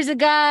 Here's a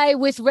guy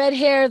with red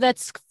hair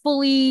that's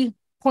fully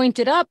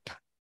pointed up.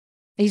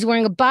 He's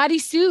wearing a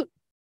bodysuit.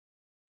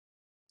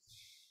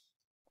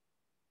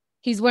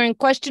 He's wearing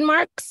question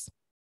marks.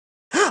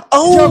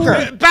 Oh,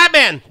 Joker.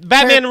 Batman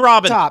and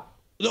Robin. Top.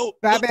 No,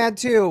 Batman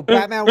 2.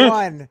 Batman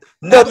 1.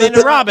 Batman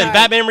and Robin.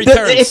 Batman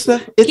Returns. It's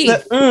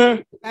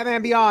the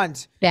Batman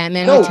Beyond.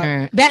 Batman No.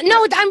 Return.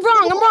 No, I'm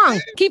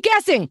wrong. Keep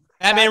guessing.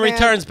 Batman Batman.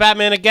 Returns.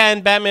 Batman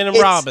again. Batman and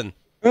It's- Robin.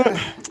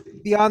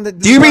 Beyond the.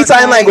 Do you read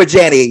sign language,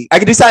 Janny? I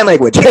can do sign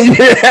language.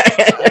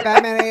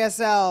 Batman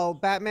ASL.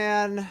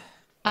 Batman.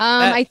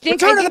 I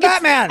think Return of the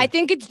Batman. I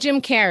think it's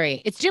Jim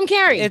Carrey. It's Jim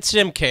Carrey. It's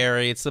Jim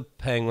Carrey. It's the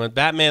Penguin.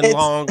 Batman It's-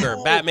 longer.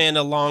 Batman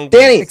a longer.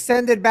 Danny,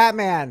 Extended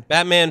Batman.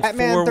 Batman,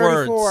 Batman 4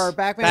 34, words.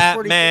 Batman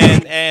 44.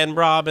 Batman and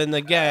Robin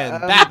again.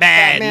 Batman.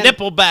 Batman.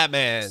 Nipple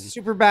Batman.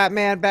 Super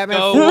Batman. Batman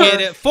Go 4.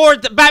 get it.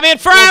 Batman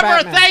forever.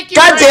 Batman. Thank you.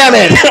 God damn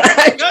it!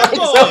 Good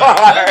boy. So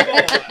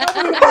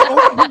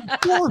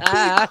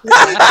hard.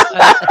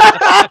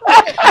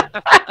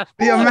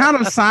 The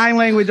amount of sign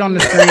language on the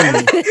screen,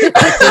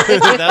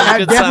 That I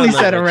was good definitely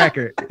sign set a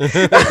language. record.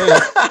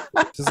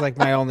 This is like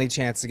my only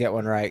chance to get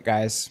one right,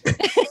 guys.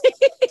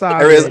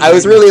 I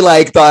was really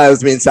like thought I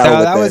was being sound No,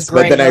 with that this, was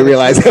great. but then I No, the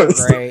realized clues it was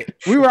were great.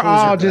 We were Clues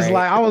all are just great.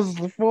 like, I was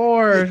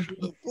four.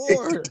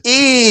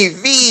 E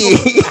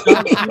V.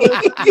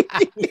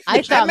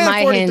 I thought Batman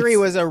my 43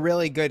 hints. was a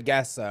really good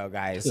guess, though,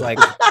 guys. Like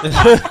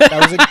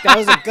that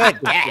was a good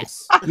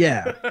guess.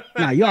 Yeah.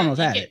 Nah, you almost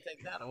had it.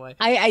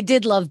 I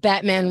did love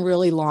Batman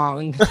really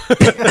long. What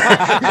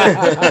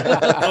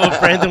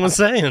Brandon was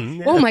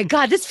saying. Oh my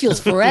God, this feels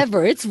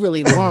forever. It's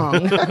really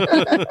long.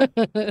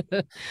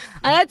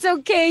 That's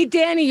okay,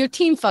 Danny. Your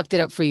team fucked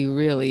it up for you,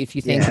 really, if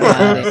you think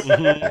about it.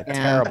 Yeah,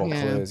 Terrible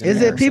yeah. clues.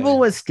 Is it people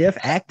with stiff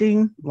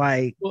acting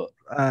like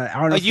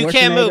Arnold You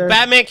can't move. Schwarzenegger?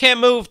 Batman can't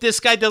move. This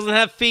guy doesn't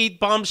have feet.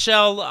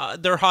 Bombshell.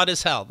 They're hot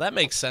as hell. That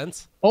makes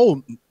sense.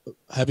 Oh,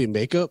 heavy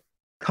makeup.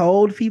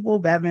 Cold people?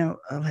 Batman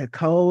had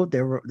cold.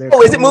 They're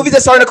Oh, is it cold. movies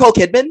that star Nicole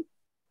Kidman?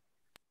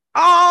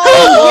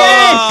 Oh,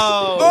 yes!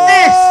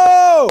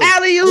 Oh! Yes!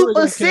 Alley-oop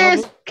Calvin.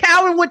 assist.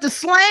 Calvin with the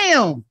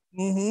slam.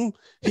 Mm-hmm.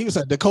 He was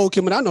like Nicole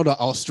Kidman. I know the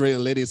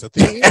Australian lady is a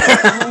thing.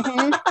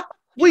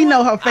 We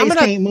know her face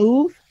gonna- can't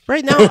move.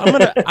 Right now,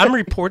 I'm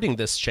reporting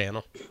this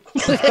channel.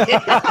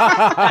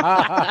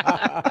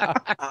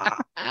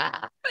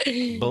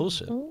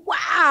 Bullshit.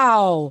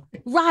 Wow.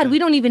 Rod, we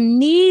don't even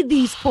need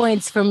these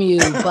points from you,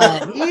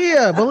 but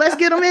Yeah, but let's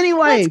get them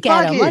anyway.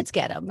 let's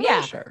get them.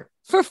 Yeah. Sure.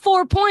 For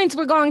 4 points,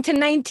 we're going to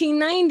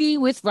 1990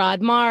 with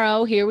Rod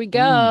Morrow. Here we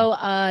go.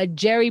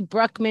 Jerry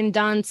Bruckheimer,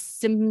 Don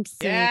Simpson.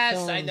 Yes,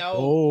 film. I know.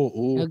 Oh,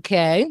 ooh.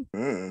 Okay.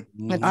 Mm.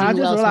 Let's see I who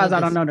just else realized knows I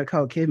don't this. know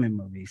Nicole Kidman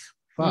movies.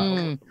 Fuck.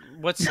 Mm.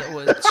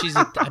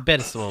 I bet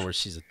it's the one where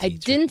she's a teacher. I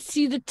didn't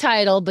see the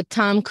title, but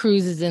Tom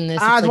Cruise is in this.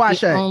 It's Eyes like wide the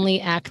shut. only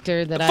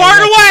actor that Far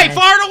and I away!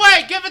 Far and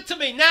away! Give it to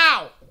me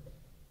now!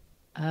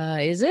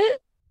 Is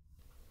it?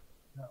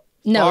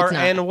 No, Far it's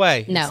not. and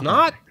away. No. It's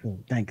not?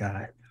 Thank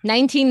God.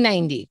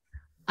 1990.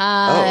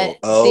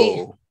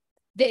 Oh.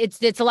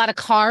 It's a lot of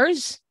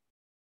cars.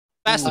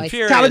 Fast and Nice.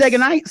 Furious. Talladega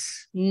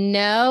Nights.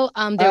 No,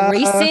 they're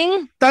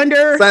racing.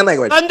 Thunder. Sign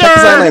language. Thunder!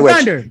 Text sign language.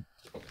 Thunder.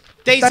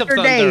 Days of Thunder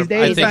Thunder. Days,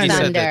 I Days think of you said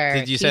Thunder. that.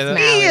 Did you say Keith that?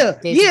 Malley. Yeah,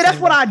 Days of yeah, that's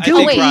what I Thunder. do. I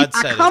think Wait, Rod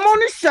I said come it. on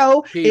the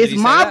show. Pete, did It's he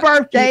say my that?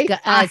 birthday. Sorry.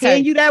 I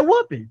hand you that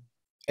whooping.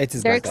 It's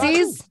his birthday.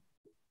 Xerxes.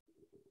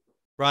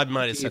 Rod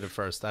might have said it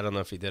first. I don't know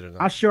if he did or not.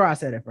 I'm sure I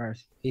said it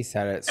first. He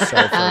said it so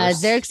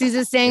first. Xerxes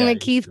is saying Yeah, that he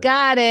Keith did.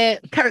 got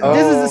it. This is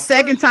Oh. the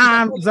second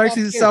time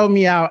Xerxes sold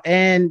me out,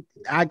 and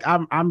I'm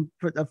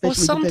officially. Well,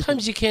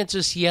 sometimes you can't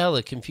just yell.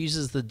 It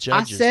confuses the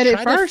judges. said it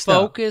Try first, to though.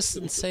 focus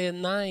and say it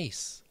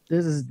nice.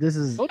 This is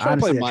Don't try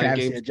to play honestly a mind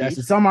travesty games, of justice.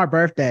 Keith. It's on my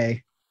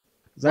birthday.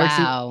 Xerxes,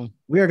 Wow.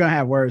 we are gonna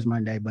have words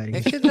Monday, buddy.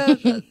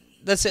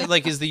 That's it.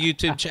 Like, is the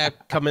YouTube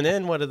chat coming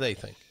in? What do they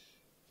think?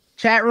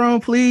 Chat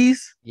room,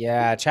 please.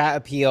 Yeah, chat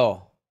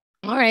appeal.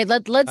 All right,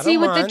 let's I see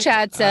don't what the mind.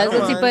 chat I says. don't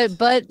Let's see, mind.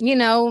 but you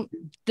know,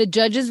 the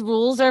judges'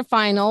 rules are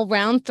final.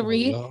 Round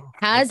 3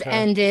 has Okay.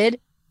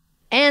 ended,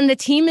 and the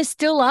team is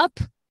still up,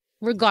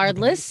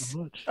 regardless.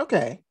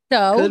 Okay.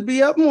 So Could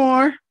be up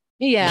more.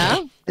 yeah,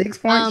 6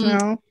 points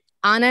now.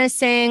 Anna is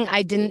saying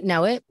I didn't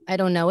know it. I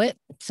don't know it.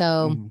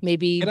 So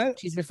maybe Can I-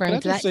 she's Can referring I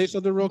to just that. say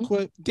something real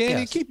quick?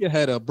 Danny, Yes. keep your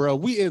head up, bro.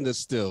 We in this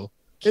still.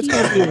 It's Keep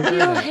gonna be your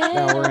a head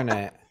No, up. we're in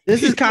it.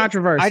 This is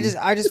controversy.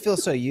 I just feel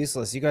so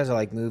useless. You guys are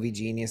like movie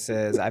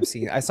geniuses. I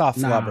saw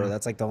Flubber. Nah.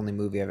 That's like the only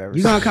movie I've ever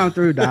You're seen. gonna come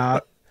through,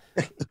 dog.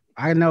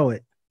 I know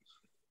it.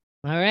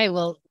 All right.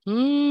 Well,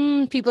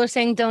 people are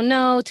saying don't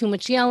know. Too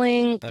much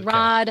yelling. Okay.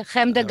 Rod,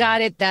 Chemda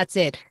got it. That's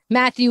it.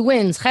 Matthew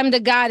wins.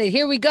 Chemda got it.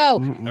 Here we go.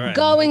 Mm-mm. All right,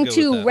 Going I'm good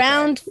with to that.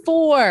 round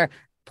 4.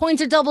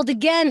 Points are doubled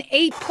again.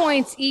 8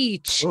 points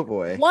each. Oh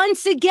boy.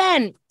 Once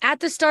again,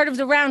 at the start of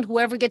the round,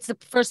 whoever gets the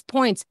first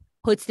points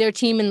puts their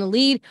team in the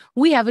lead.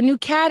 We have a new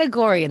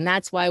category, and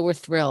that's why we're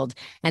thrilled.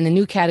 And the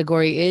new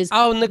category is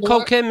Oh, Nicole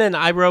Lord- Kidman,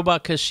 I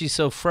Robot, because she's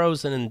so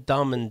frozen and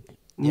dumb and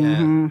Yeah.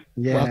 Mhm.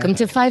 Yeah. Welcome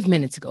to 5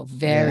 minutes ago.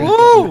 Very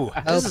Woo!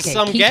 good. This is Okay,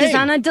 some Keith is game.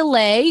 on a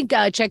delay.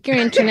 Check your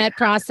internet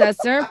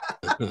processor.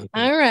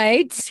 All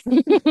right.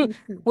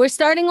 We're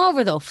starting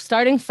over though,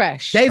 starting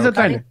fresh. Days of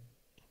Thunder.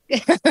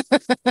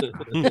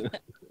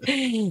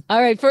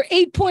 All right, for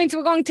 8 points,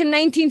 we're going to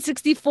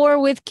 1964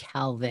 with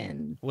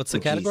Calvin. What's the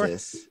category?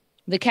 Jesus.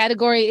 The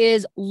category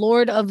is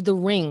Lord of the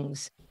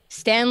Rings.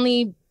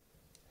 Stanley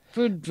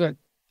Kubrick.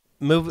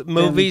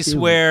 Movies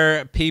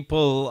where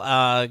people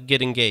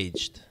get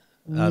engaged.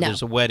 No.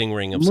 There's a wedding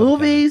ring of some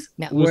Movies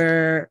No.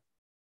 where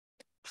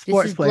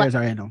sports is players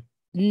are in them.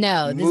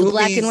 No, this is a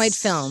black and white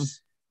film.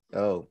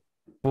 Oh. kind.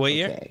 What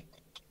year? Okay.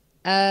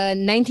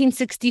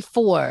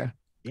 1964.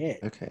 Yeah.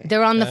 Okay.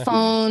 They're on the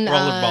phone.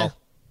 Rollerball.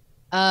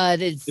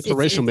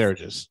 Interracial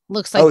marriages.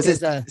 Looks like Oh, is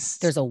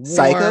there's a war.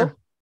 Psycho?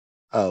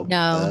 Oh.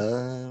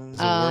 No. Is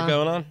there war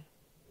going on?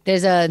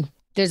 There's a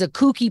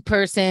kooky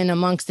person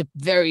amongst a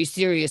very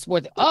serious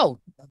war. Oh,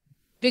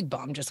 big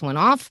bomb just went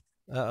off.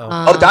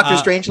 Uh-oh. Oh, Doctor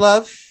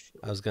Strangelove?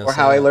 I was going Or to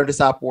How I Learned to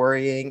Stop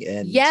Worrying.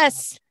 And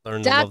Yes,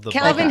 Learn to love the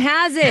Calvin Bible.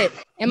 has it.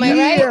 Am I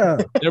right? Yeah.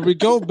 There we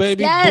go,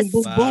 baby. Yes,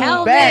 Boom, boom, boom.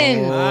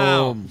 Calvin.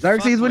 Wow.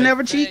 Xerxes Fuck would my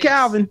never cheat face.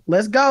 Calvin.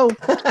 Let's go.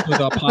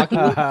 The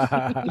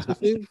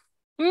apocalypse.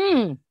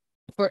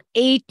 For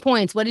 8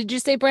 points. What did you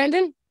say,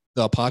 Brandon?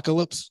 The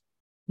apocalypse.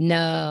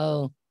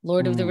 No.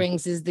 Lord of the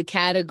Rings is the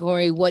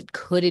category. What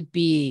could it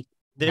be?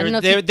 I don't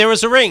know if There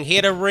was a ring. He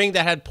had a ring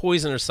that had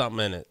poison or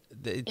something in it.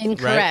 Right?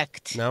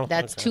 Incorrect. No?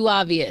 That's Okay. too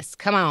obvious.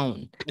 Come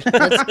on.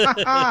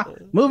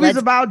 Movies Let's-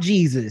 about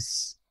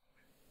Jesus.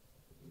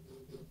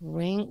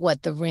 Ring?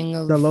 What? The ring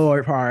of The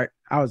Lord part.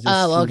 I was just.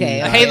 Oh, okay.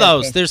 The Okay,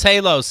 halos. okay. There's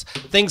halos.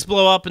 Things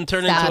blow up and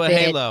turn Stop into a it.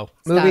 halo.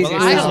 Movies, Stop it. I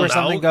movies don't where know.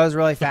 something goes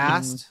really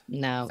fast.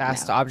 No.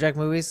 Fast no. object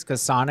movies,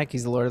 because Sonic,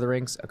 he's the Lord of the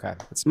Rings. Okay,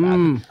 that's bad.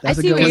 I That's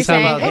a see good what you're one.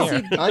 saying. about I here?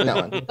 see- I like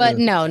that one. But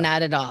no,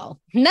 not at all.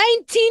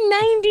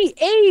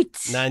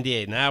 1998.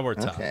 98. Now we're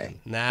talking. Okay.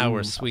 Now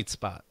we're sweet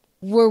spot.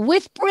 We're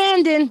with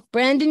Brandon.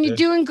 Brandon, you're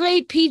doing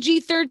great.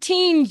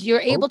 PG-13. You're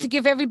able to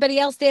give everybody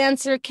else the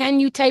answer. Can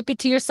you type it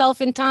to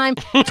yourself in time?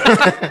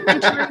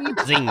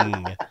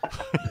 Zing.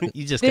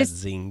 You just got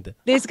zinged.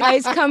 This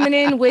guy's coming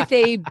in with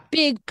a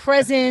big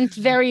present,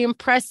 very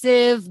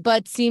impressive,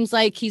 but seems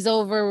like he's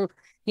over,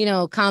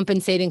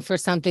 compensating for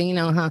something,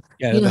 Yeah,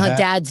 you know the how hat.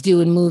 dads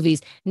do in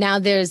movies. Now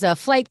there's a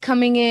flight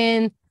coming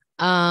in.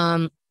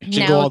 Jingle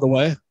Now all the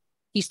way.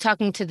 he's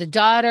talking to the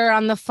daughter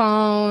on the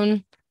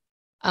phone.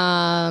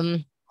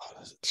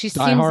 She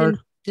Die seems Hard. in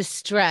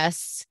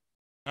distress.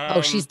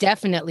 She's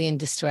definitely in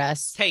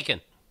distress.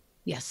 Taken.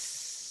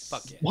 Yes.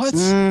 Fuck yeah. What?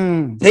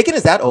 Taken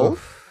is that old?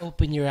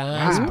 Open your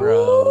eyes, Wow.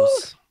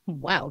 bros.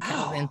 Wow,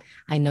 Calvin.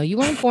 I know you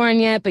weren't born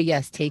yet, but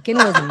yes, Taken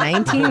was in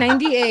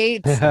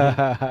 1998.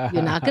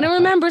 You're not going to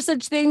remember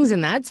such things,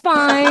 and that's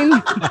fine.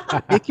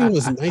 Taken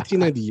was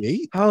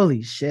 1998.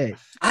 Holy shit.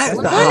 I,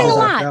 We're Wow. learning a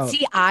Wow. lot.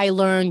 See, I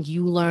learn,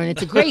 you learn.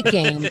 It's a great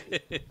game.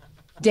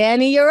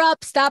 Danny, you're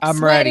up. Stop I'm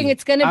sweating. ready.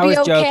 It's going to I be was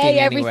okay. joking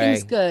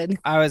Everything's anyway. good.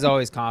 I was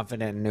always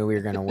confident and knew we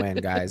were gonna win,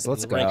 guys.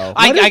 Let's go.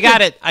 I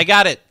got it. I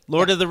got it.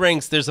 Lord of the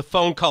Rings. There's a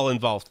phone call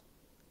involved.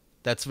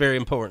 That's very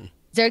important.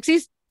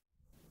 Xerxes?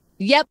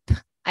 Yep.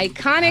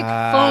 Iconic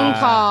phone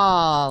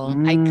call.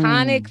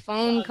 Iconic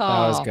phone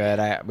call. That was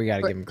good. We got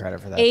to For give him credit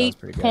for that. That was 8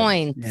 pretty good.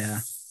 points. Yeah.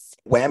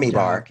 Whammy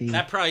bar. Jockey.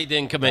 That probably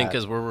didn't come in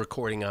because we're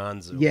recording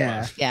on Zoom.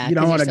 Yeah. Yeah, You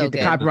don't 'cause want to you're so get the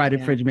good. copyright Yeah.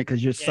 infringement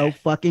because you're so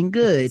fucking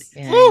good.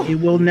 Yeah. You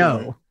will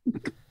know.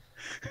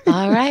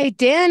 All right,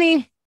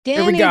 Danny.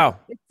 Here we go.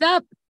 It's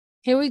up.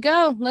 Here we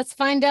go. Let's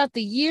find out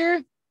the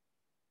year.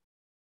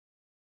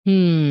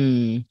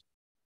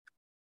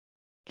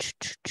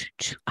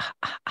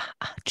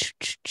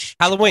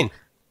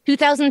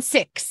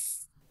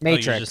 2006.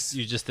 Matrix.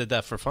 You just did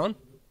that for fun?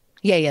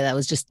 Yeah, that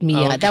was just me.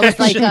 Oh, That was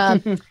like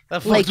That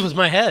Like- fucked with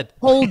my head.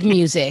 hold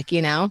music,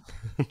 TriStar.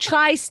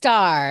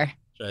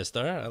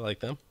 TriStar. I like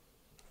them.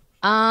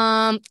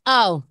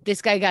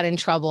 This guy got in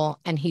trouble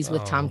and he's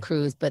with Tom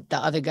Cruise, but the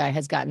other guy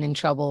has gotten in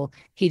trouble.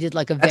 He did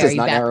like a That does very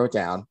not bad. narrow it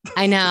down.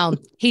 I know.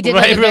 He did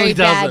Right, like a it really very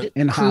bad doesn't.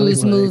 In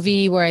Cruise Hollywood.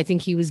 movie where I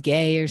think he was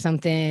gay or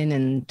something,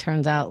 and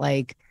turns out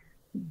like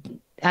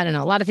I don't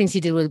know. A lot of things he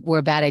did were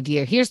a bad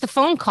idea. Here's the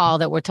phone call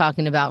that we're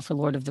talking about for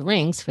Lord of the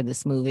Rings for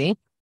this movie,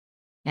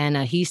 and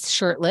he's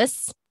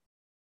shirtless,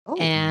 Oh.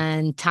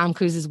 and Tom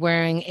Cruise is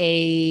wearing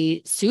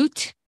a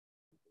suit,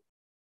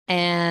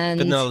 and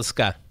Vanilla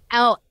Sky.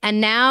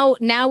 and now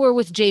we're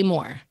with Jay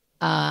Moore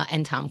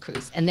and Tom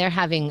Cruise, and they're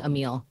having a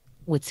meal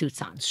with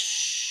suits on.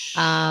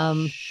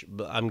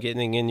 I'm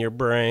getting in your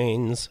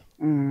brains.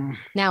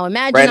 Now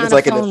imagine Brandon's on a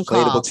like an phone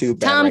inflatable call.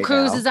 tube man Tom right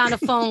Cruise now. is on a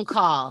phone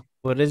call,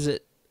 What is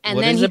it? and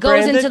What then is he it, goes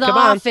Brandon? into the Come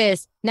on.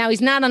 office. Now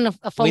he's not on a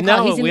phone We call.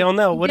 know He's it. We all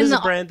know. What in is the-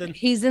 it, Brandon?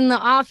 He's in the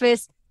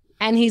office,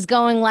 and he's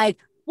going like,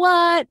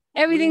 "What?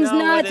 Everything's We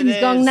know what nuts," and it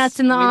he's going is. nuts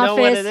in the we know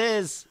what it office.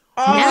 is.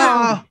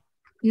 Now,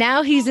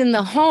 now he's in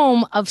the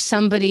home of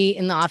somebody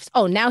in the office.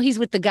 Oh, now he's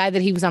with the guy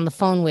that he was on the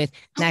phone with.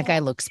 And that guy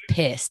looks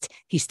pissed.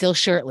 He's still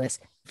shirtless.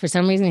 For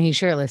some reason, he's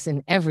shirtless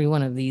in every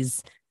one of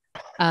these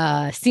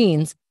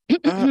scenes.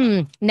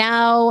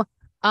 Now,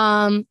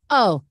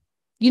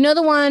 You know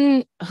the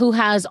one who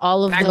has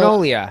all of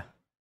Magnolia.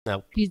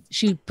 No.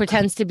 She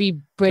pretends to be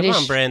British.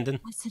 Come on, Brandon.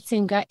 That's the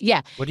same guy.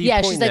 Yeah. What are you Yeah,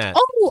 she's pointing like, at?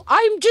 oh,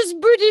 I'm just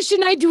British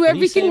and I do are you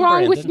everything saying,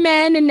 wrong with Brandon?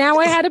 men and now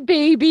I had a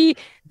baby.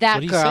 That What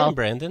are you girl. saying,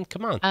 Brandon?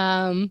 Come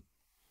on.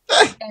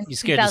 You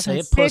scared to say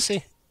it, 2006.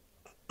 pussy?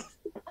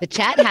 The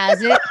chat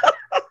has it.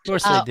 Of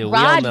course they do. We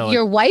all Rod, know it.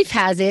 your wife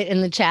has it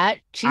in the chat.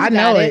 She's I got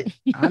know it.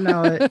 I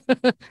know it.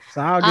 It's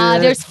all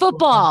good. There's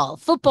football.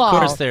 Of Football.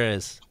 course there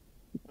is.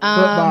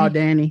 Football,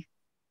 Danny.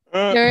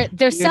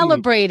 They're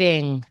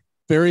celebrating.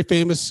 Very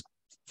famous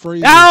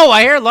phrase. Oh,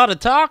 I hear a lot of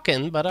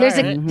talking, but There's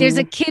all right. there's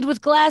a kid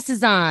with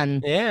glasses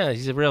on. Yeah,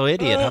 he's a real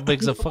idiot. How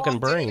big's a fucking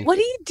brain? What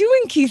are you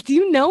doing, Keith? Do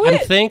you know I'm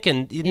it?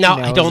 thinking. No,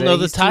 I don't know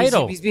the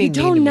title. You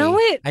don't know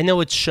it? I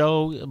know it's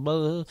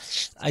show.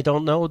 I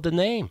don't know the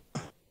name.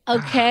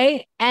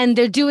 Okay, and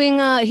they're doing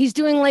he's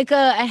doing like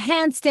a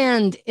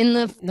handstand in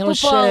the No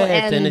football shit.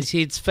 and And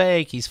it's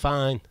fake. He's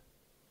fine.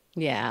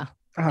 yeah.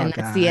 Oh, And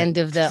that's God. the end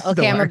of the The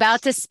okay, I'm worst.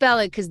 about to spell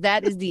it because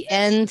that is the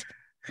end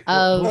Who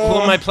of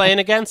am I playing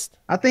against?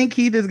 I think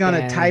Keith is gonna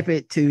Danny. type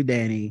it to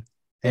Danny.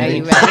 Are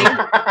you And ready?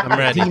 I'm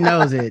ready. he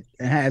knows it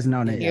and has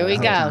known it. Here we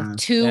the go. whole time.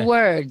 2 Yeah.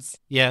 words.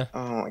 Yeah,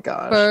 Oh my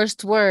gosh.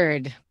 First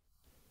word.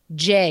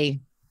 J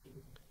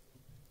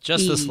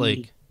Justice E.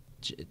 League.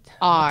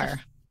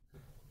 R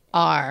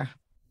R.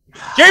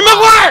 Jerry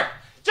Maguire!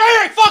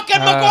 Jerry fucking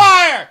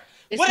Maguire!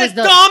 This What was a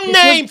the- dumb this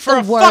name was for the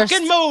a worst.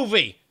 fucking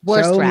movie!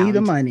 Worst Show round. me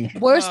the money.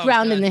 Worst Oh,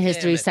 round in God the damn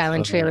history of it.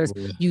 silent trailers.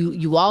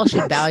 You all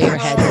should bow your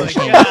heads Oh in my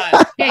shame.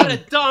 god! What a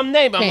Shame. dumb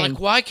name! I'm Shame. like,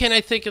 why can't I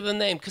think of the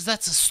name? Because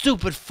that's a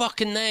stupid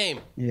fucking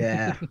name.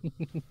 Yeah.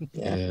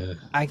 Yeah.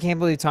 I can't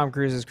believe Tom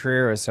Cruise's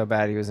career was so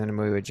bad he was in a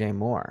movie with Jay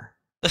Moore.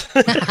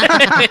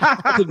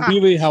 That's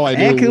really how I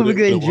knew And Cuba what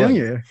it Gooding was.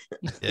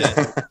 Jr.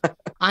 Yeah.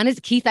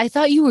 Honest, Keith, I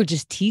thought you were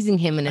just teasing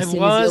him, and I as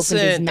soon as he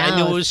opened his wasn't. I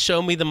knew it mouth, was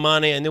Show Me the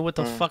Money. I knew what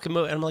the fucking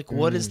movie. And I'm like,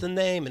 what is the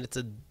name? And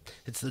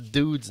it's the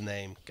dude's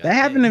name. God That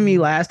happened to damn. me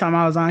last time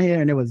I was on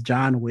here, and it was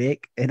John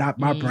Wick, and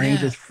my brain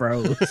Yeah. just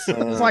froze.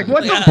 It's like,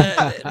 what the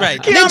Right,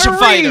 Keanu Ninja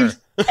Fighter. Reeves,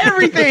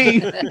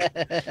 everything.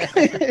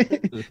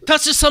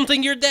 Touches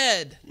something, you're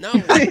dead. No.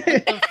 What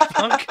the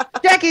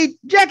fuck?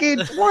 Jackie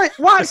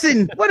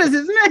Watson. What is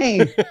his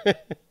name?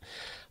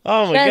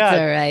 Oh my that's god.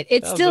 all right.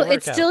 It's That was still a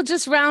it's workout. still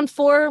just round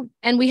 4,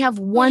 and we have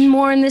one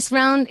more in this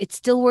round. It's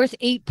still worth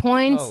 8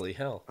 points. Holy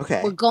hell.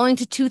 Okay. We're going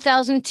to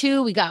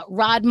 2002. We got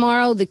Rod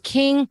Morrow, the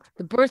king,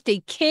 the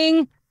birthday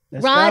king.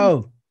 Let's Rod,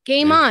 go.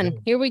 Game on.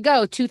 Here we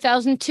go.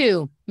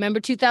 2002. Remember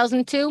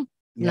 2002? I'm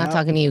not Yep.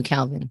 talking to you,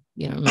 Calvin.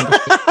 You don't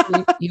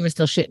remember. You were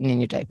still shitting in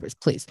your diapers.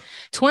 Please.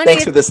 20th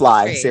Thanks for this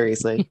lie. Great.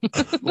 Seriously.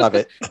 Love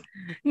it.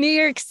 New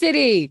York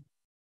City.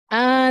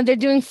 They're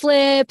doing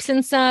flips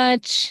and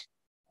such.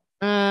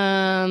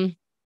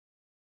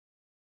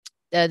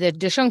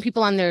 They're showing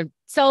people on their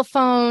cell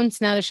phones.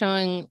 Now they're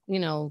showing,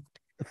 The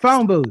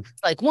phone booth.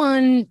 like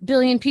 1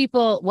 billion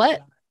people.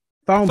 What?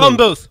 Phone Phone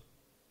booth. booth.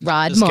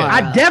 Rod Just Morrow.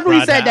 kidding. I definitely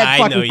Rod, said that I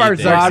know fucking you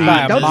first, did. Rod by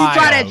Xerxes. a Don't you try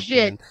mile. that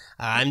shit.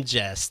 I'm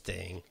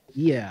jesting.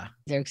 Yeah.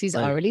 Xerxes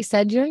Right. already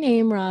said your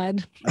name,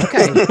 Rod.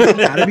 Okay.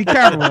 Gotta be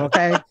careful,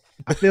 okay?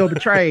 I feel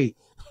betrayed.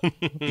 You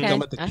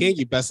come at the king,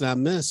 you best not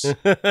miss. No.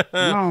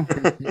 On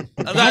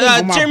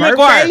Jerry my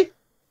Maguire.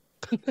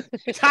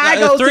 birthday, Ty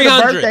goes to the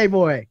 300. birthday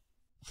boy.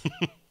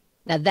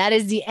 Now that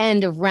is the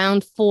end of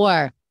round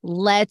 4.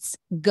 Let's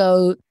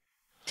go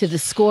to the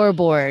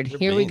scoreboard. You're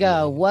Here we being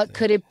go. mean. What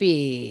could it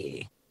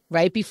be?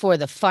 Right before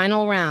the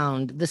final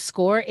round, the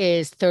score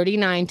is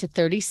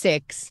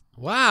 39-36.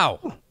 Wow.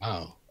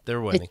 Wow. They're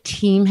The winning.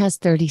 team has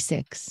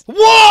 36. Whoa!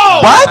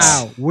 What?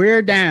 Wow,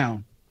 we're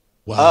down.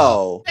 Wow.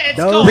 Oh. Let's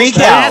Those go, Recount.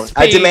 fast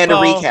I demand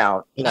a people.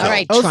 recount. No. All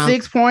right, Those Trump.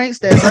 6 points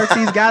that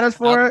Xerxes got us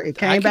for, it I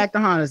came can- back to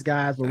haunt us,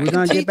 guys. But I we're can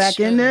gonna get teach back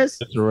in you. this.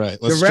 That's right.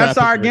 The Let's strap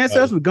refs are in, against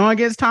everybody. us. We're going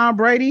against Tom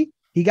Brady.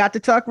 He got the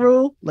tuck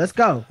rule. Let's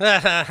go.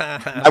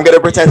 I'm going to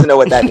pretend to know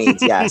what that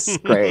means. Yes.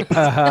 Great.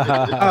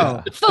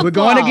 Oh, we're Football.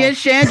 going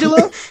against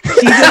Shangela.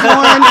 She just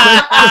won.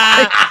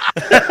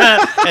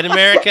 And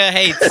America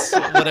hates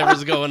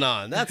whatever's going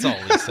on. That's all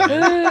he's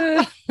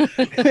saying.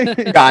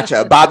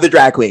 Gotcha. Bob the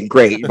drag queen.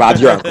 Great. Bob's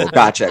your uncle.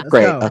 Gotcha. Let's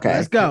Great. go. Okay.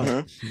 Let's go.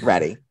 Mhm.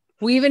 Ready.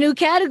 We have a new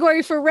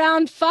category for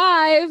round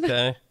 5,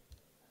 Okay.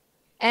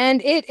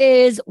 and it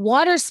is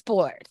water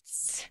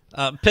sports.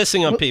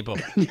 Pissing on people.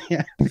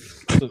 Yeah.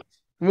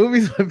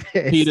 Movies with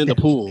Peed in the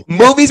piss. pool.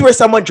 Movies where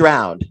someone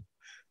drowned.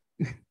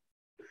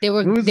 They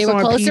were Movies with closer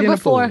someone peed in the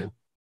before. pool.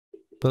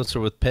 Closer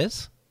with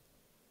piss?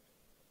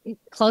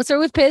 Closer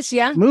with piss,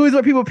 yeah. Movies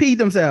where people peed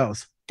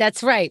themselves.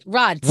 That's right.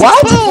 Rod. What?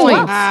 16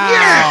 points.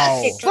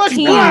 Yes! Let's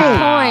 16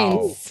 go!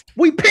 points.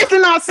 We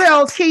pissing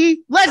ourselves,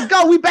 Key. Let's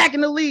go. We back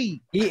in the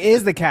lead. He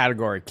is the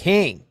category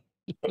king.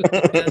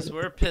 Yes,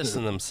 we're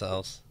pissing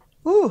themselves.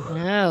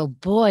 Oh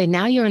boy,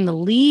 now you're in the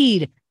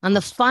lead on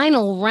the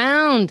final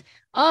round.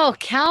 Oh,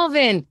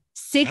 Calvin,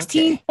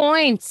 16 Okay.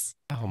 points.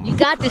 Oh my You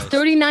got this Christ.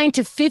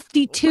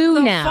 39-52 What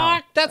the now.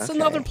 fuck? That's Okay.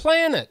 another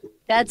planet.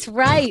 That's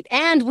right.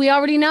 And we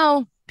already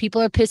know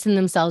people are pissing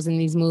themselves in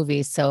these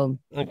movies. So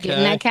Okay. get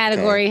in that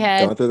category Okay.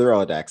 head. Going through the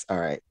Rolodex. All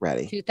right.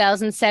 Ready.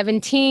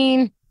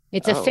 2017.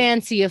 It's a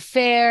fancy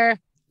affair.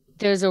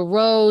 There's a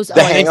rose.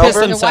 The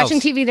Hangover? They're watching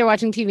TV. They're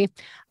watching TV.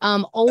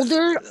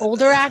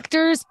 Older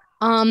actors.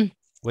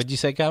 What'd you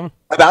say, Calvin?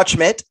 About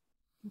Schmidt?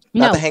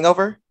 Not No. The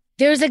Hangover?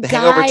 There's a The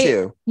Hangover guy.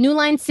 2. New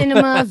Line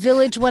Cinema,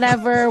 Village,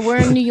 whatever. We're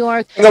in New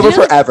York. Hangover You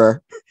know,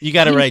 forever. You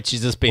got it right.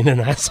 She's just being an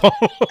asshole.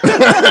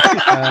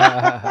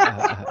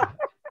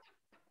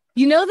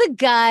 you know the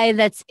guy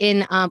that's in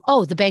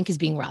the bank is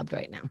being robbed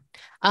right now.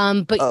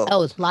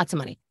 Lots of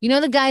money. You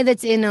know the guy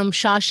that's in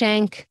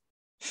Shawshank?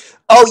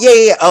 Oh,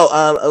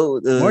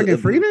 yeah. Morgan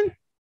Freeman?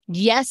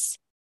 Yes.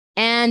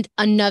 And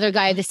another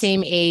guy the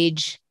same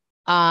age.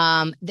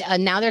 Now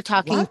they're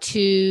talking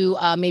to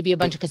maybe a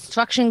bunch of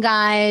construction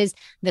guys.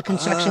 The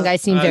construction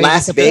guys seem very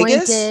Las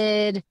Vegas?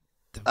 disappointed.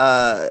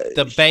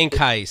 The bank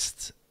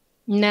heist.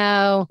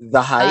 No.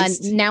 The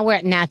heist? Now we're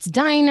at Nat's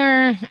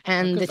Diner,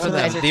 and the two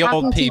guys are The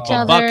talking old to each people.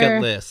 other.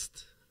 Bucket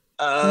list.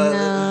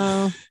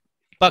 No.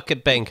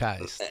 Bucket bank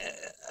heist.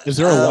 Is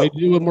there a white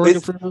dude with Morgan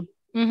Freeman?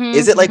 Mhm,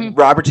 Is it like mhm.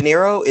 Robert De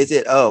Niro? Is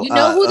it? Oh, You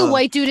know who the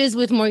white dude is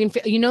with Morgan?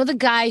 You know the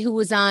guy who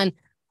was on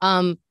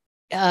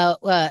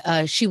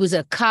she was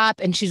a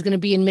cop and she's going to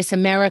be in Miss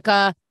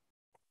America.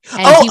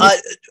 And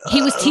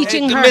he was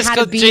teaching her how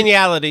to be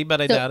Miscongeniality,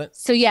 but I doubt it.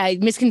 So yeah,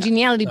 Miss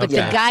Congeniality. But the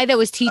guy that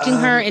was teaching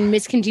her in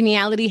Miss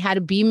Congeniality how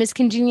to be Miss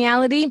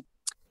Congeniality,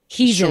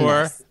 he's in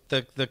this.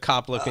 The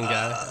cop looking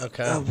guy.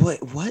 Okay.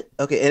 What?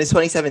 Okay, and it's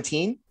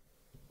 2017.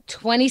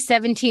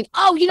 2017.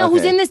 Oh, you know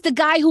who's in this? The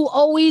guy who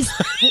always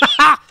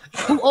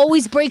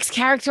breaks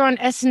character on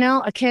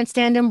SNL. I can't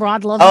stand him.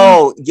 Rod Loveman.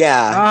 Oh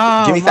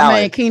yeah, Jimmy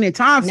Fallon. Man, Keenan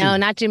Thompson. No,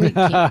 not Jimmy.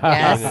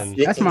 Yes,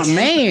 that's my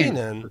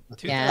man.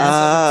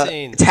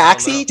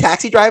 2017.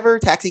 Taxi driver,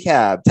 taxi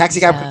cab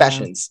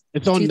Confessions.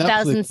 It's on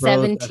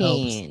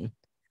 2017.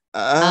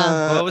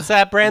 What was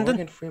that, Brandon?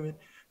 Morgan Freeman.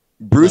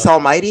 Bruce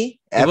Almighty.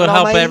 It will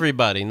help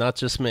everybody, not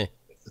just me.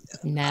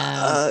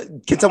 No.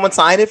 Can someone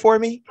sign it for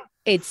me?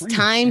 It's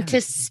time to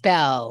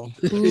spell.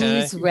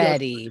 Who's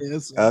ready?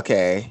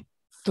 Okay.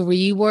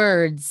 3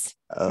 words.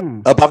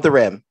 Above the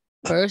rim.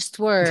 First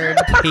word.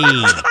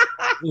 P.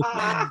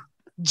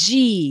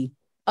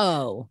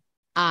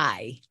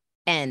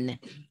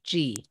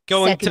 G-O-I-N-G.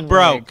 Going Second to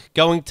broke. word.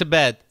 Going to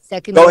bed.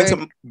 Second Going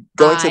word.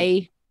 to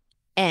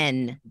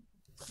I-N.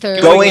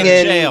 Third Going in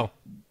word. jail.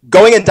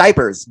 Going in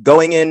diapers.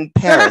 Going in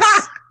Paris.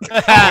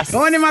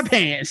 Going in my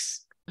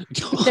pants.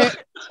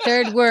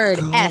 Third word.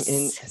 Going S.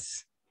 in-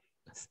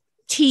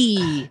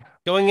 T.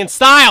 Going in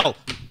style.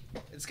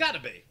 It's got to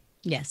be.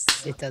 Yes,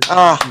 it does.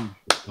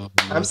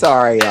 I'm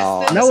sorry,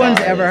 y'all. No one's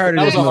ever heard of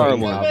That was this a hard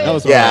movie. one. That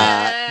was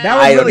Yeah. That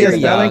I was don't really a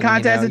even know. spelling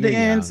contest at the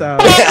end, so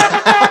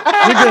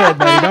you're good,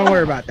 buddy. Don't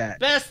worry about that.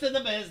 Best in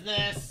the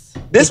business.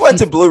 This went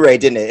to Blu-ray,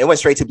 didn't it? It went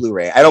straight to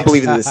Blu-ray. I don't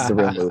believe that this is a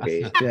real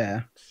movie.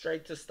 Yeah.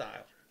 Straight to style.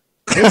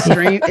 It's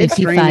 55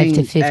 streaming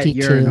to at 52.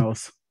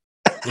 urinals.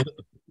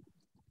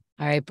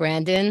 All right,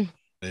 Brandon.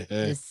 Hey.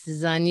 This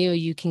is on you.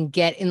 You can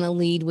get in the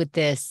lead with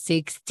this.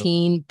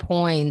 16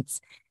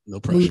 points. No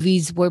pressure.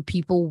 Movies where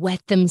people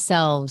wet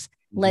themselves.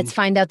 Let's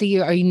find out the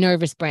year. Are you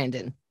nervous,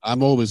 Brandon?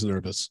 I'm always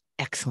nervous.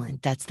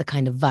 Excellent. That's the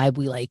kind of vibe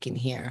we like in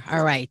here.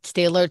 All right.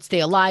 Stay alert, stay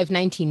alive.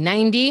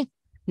 1990.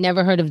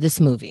 Never heard of this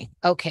movie.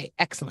 Okay,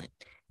 excellent.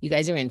 You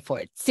guys are in for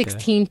it.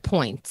 16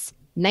 points.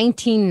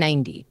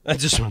 1990. I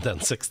just wrote down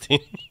 16.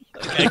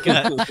 Okay,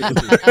 good.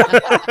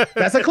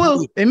 That's a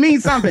clue. It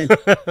means something.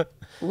 Rated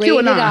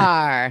QAnon.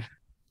 R.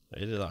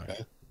 Rated R.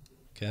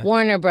 Okay.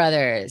 Warner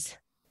Brothers.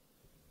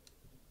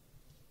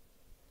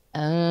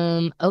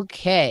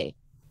 Okay.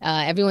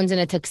 Everyone's in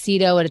a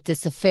tuxedo at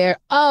this affair.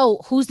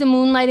 Oh, who's the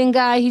moonlighting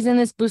guy? He's in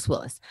this. Bruce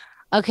Willis.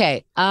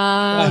 Okay.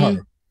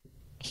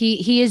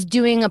 He is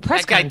doing a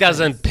press That guy conference.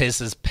 doesn't piss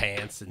his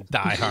pants in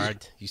Die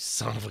Hard. You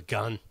son of a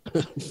gun.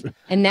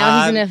 And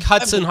now he's in a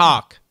Hudson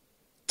Hawk.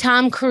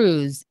 Tom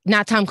Cruise.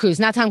 Not Tom Cruise.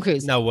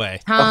 No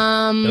way.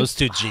 Tom Those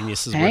two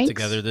geniuses work Hanks?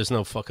 together. There's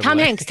no fucking Tom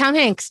way. Hanks. Tom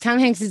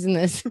Hanks is in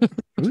this.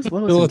 Bruce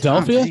Willis and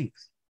Tom Philadelphia?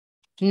 Hanks.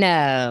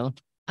 No.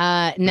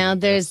 Now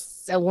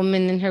there's a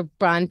woman in her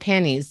bra and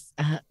panties.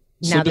 Now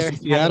Sleepers they're in having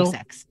Seattle?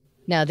 sex.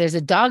 No, there's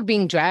a dog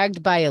being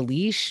dragged by a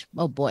leash.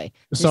 Oh boy.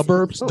 The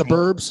suburbs, the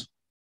burbs.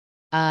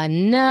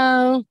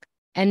 No.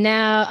 And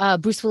now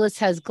Bruce Willis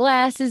has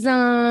glasses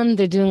on.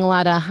 They're doing a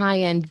lot of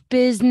high-end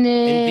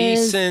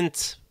business.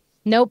 Indecent.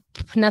 Nope,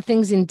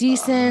 nothing's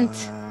indecent.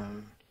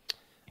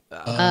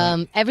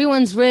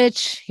 Everyone's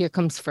rich. Here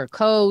comes fur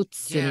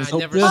coats. Yeah, and I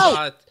never Oh,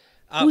 saw it.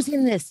 who's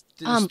in this?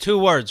 There's 2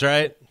 words,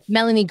 right?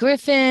 Melanie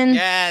Griffin.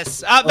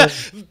 Yes.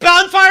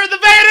 Bonfire of the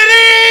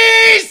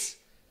Vanities!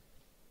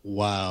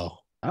 Wow.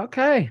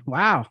 Okay.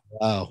 Wow.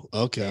 Wow.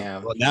 Okay.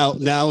 Damn. Well,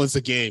 now it's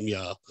a game,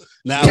 y'all.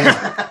 Now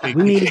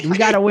We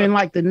gotta win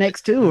like the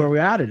next 2 or we're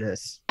out of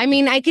this. I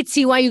mean, I could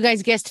see why you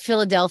guys guessed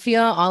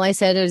Philadelphia. All I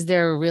said is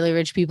there are really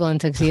rich people in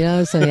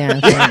tuxedos. So yeah.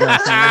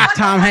 Philadelphia.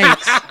 Tom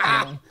Hanks.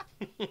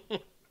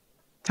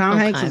 Tom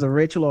Hanks Okay. was a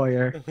rich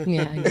lawyer.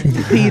 Yeah. He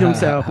peed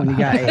himself when he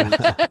got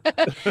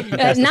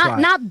AIDS.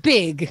 Not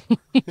big.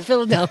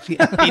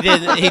 Philadelphia. He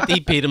did. He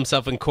peed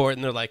himself in court,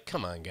 and they're like,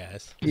 "Come on,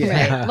 guys."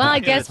 Yeah. Right. Well, I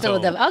guess it's all-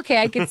 Philadelphia. Okay,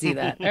 I could see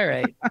that. All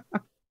right.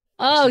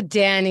 Oh,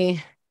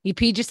 Danny, you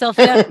peed yourself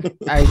yet?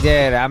 I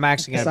did. I'm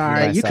actually gonna. Sorry,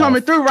 pee you myself.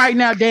 coming through right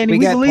now, Danny. We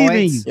get believe in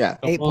points. you. Yeah.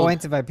 8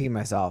 points if I pee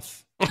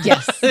myself.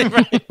 Yes.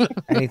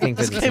 Anything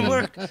for the This may team.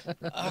 work.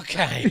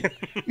 Okay.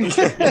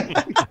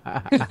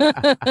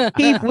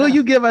 Keith, will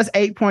you give us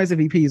 8 points if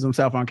he pees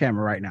himself on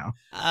camera right now?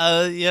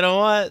 You know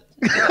what?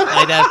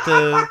 I'd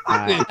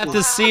have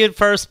to see it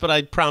first, but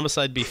I promise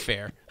I'd be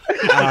fair. I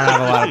don't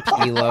have a lot of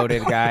pee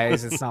loaded,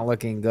 guys. It's not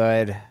looking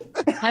good.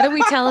 How do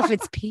we tell if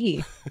it's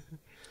pee?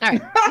 All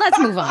right, let's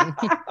move on.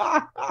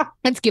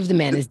 Let's give the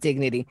man his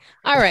dignity.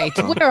 All right,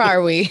 where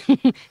are we?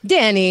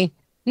 Danny,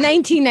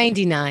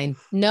 1999.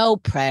 No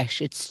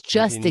pressure. It's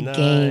just a 99.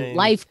 game.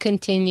 Life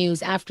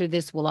continues. After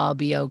this, we'll all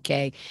be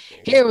okay.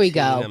 Here we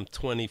go. I'm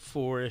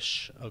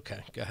 24-ish. Okay,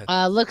 go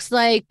ahead. Looks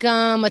like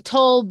a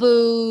toll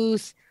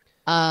booth.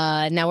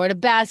 Now we're at a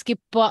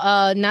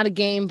basketball, not a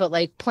game, but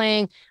like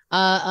playing.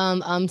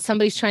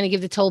 Somebody's trying to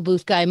give the toll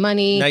booth guy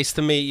money. Nice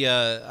to meet you.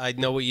 I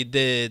know what you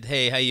did.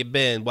 Hey, how you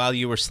been? While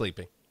you were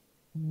sleeping.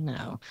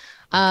 No.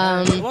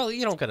 Well,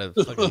 you don't gotta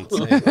fucking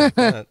say it like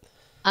that.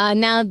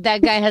 Now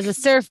that guy has a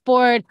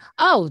surfboard.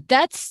 Oh,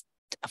 that's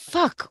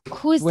fuck.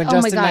 Who is? When Oh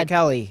Justin my god.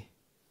 Kelly.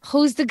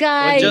 Who's the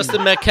guy? Well,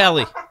 Justin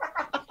McKelly.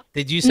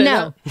 Did you say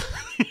No.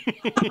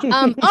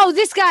 that? Oh,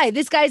 this guy.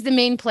 This guy's the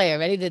main player.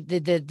 Ready?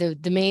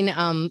 The main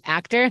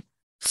actor.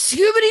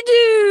 Scooby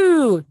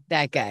Doo.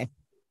 That guy.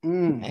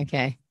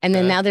 Okay. And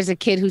then Okay. now there's a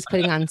kid who's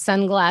putting on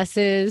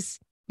sunglasses.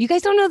 You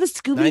guys don't know the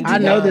Scooby Doo? I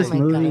know this Oh my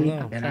God. movie,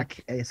 God. and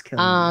it's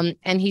killing me.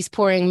 And he's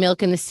pouring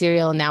milk in the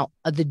cereal. And now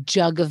the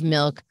jug of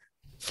milk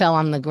fell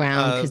on the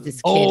ground because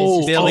this kid is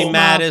just Billy small.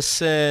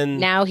 Madison.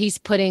 Now he's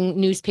putting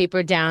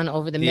newspaper down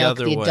over the The milk.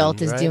 other The adult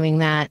one, is right? doing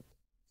that.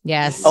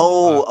 Yes.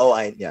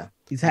 Yeah.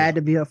 He's had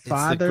to be a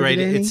father.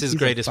 Danny. it's his He's a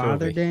greatest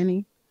father, movie.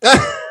 Danny.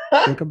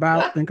 Think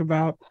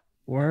about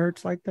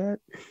words like that.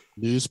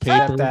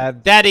 Newspaper.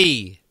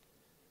 Daddy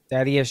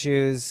Daddy.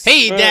 issues.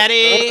 Hey,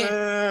 Daddy.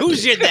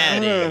 Who's your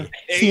daddy?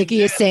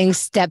 Sneaky is saying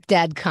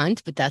stepdad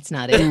cunt, but that's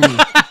not it.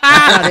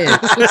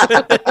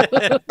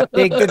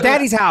 The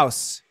Daddy's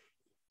house.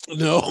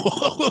 No,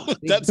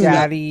 that's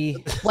Daddy.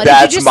 What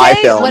That's did you just my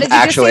say? film, What did you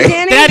actually. just say,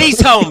 Danny?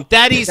 Daddy's home.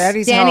 Daddy's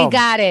Danny home.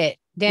 got it.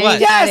 Danny What?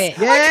 got Yes!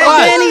 it. Yeah,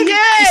 What? Danny.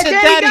 Yeah, He said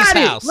Danny Daddy's got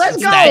house. it. Let's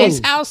It's go. Daddy's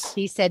house.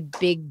 He said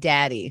Big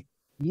Daddy.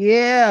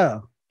 Yeah.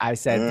 I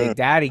said Big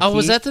Daddy. Oh,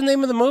 was Keith. that the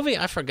name of the movie?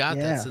 I forgot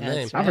that's the That's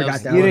name. right. I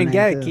forgot that. You one didn't name,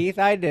 get it, too. Keith.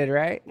 I did,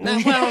 right? No,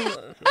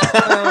 well,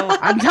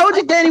 I told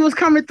you Danny was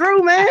coming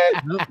through, man.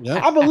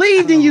 Yep. I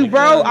believed in you,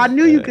 bro. I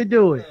knew you could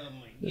do it.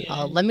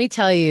 Let me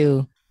tell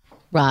you,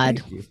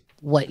 Rod,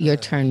 what your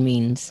turn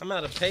means. I'm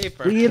out of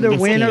paper. We either This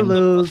win or game.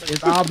 lose.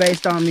 It's all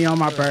based on me on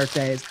my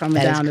birthday. It's coming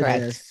That is down to correct.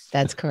 this.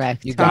 That's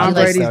correct. You got Tom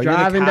this, Brady's though. You're the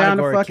driving down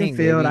the category fucking king,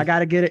 field. baby. I got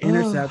to get an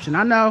interception.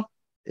 I know.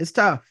 It's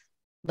tough.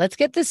 Let's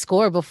get the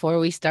score before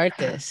we start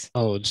this.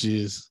 Oh,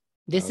 jeez.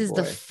 This Oh, is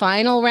the boy.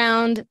 final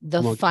round, the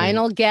I'm okay.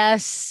 final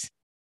guess.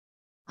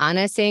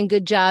 Anna saying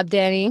good job,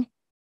 Danny.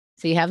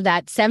 So you have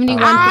that 71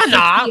 to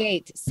Anna!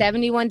 68.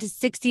 71 to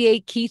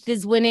 68. Keith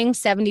is winning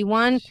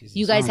 71. Jesus.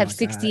 You guys Oh have my God.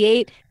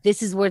 68.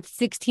 This is worth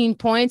 16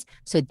 points.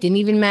 So it didn't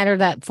even matter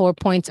that 4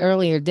 points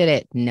earlier, did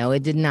it? No,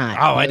 it did not.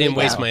 Oh, I There didn't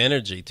we waste go. my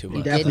energy too He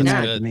much. definitely not.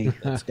 matters to me.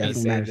 That's Definitely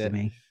saved matters to it.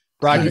 me.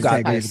 Rod, you That's got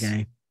Integrity of this. the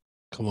game.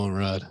 Come on,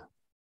 Rod.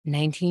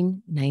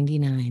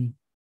 1999.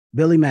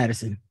 Billy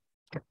Madison.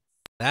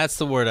 That's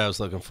the word I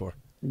was looking for.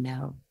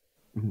 No.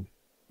 Mhm.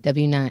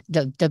 W9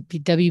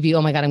 WB.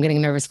 Oh my God, I'm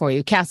getting nervous for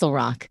you. Castle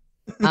Rock.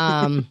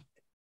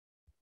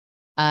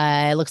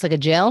 It looks like a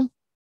jail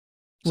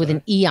with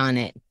an E on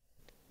it.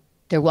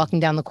 They're walking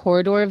down the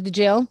corridor of the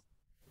jail.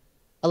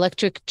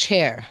 Electric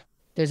chair.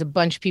 There's a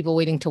bunch of people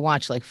waiting to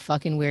watch like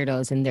fucking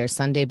weirdos in their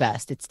Sunday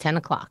best. It's 10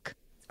 o'clock.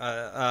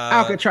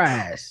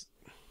 Alcatraz.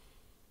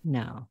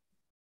 No.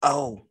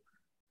 Oh.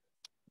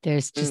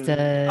 There's just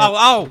a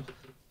Oh,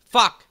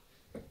 fuck.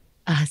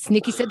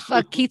 Sneaky said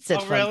fuck. Keith said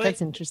Oh, fuck. really?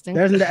 That's interesting.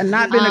 There's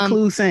not been a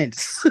clue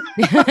since.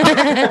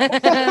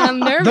 I'm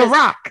nervous. The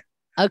Rock.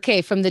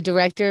 Okay, from the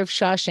director of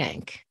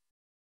Shawshank.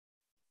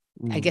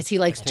 I guess he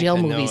likes think jail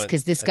I know movies it.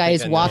 because this I guy think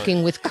is I know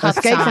walking with cuffs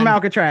Escape on. from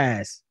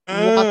Alcatraz.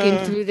 Walking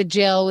through the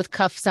jail with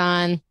cuffs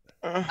on.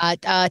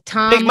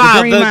 Tom. Big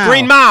Mile, Green the Mile.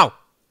 Green Mile.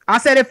 I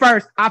said it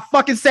first. I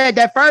fucking said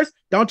that first.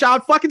 Don't y'all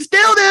fucking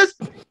steal this.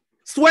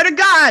 Swear to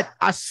God.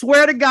 I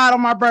swear to God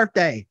on my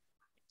birthday.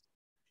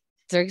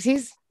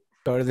 Xerxes?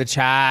 Go to the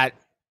chat.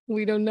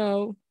 We don't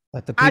know.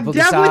 Let the I people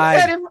definitely decide.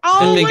 said it. I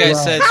Oh, think I wait.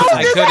 said How is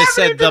I this could have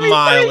said happening the to me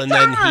mile, three and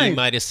then he times?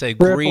 might have said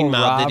Triple Green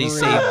Mile. Did he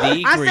say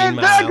robbery. the I Green said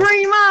Mile? the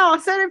Green Mile. I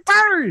said it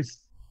first.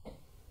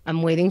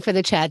 I'm waiting for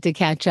the chat to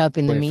catch up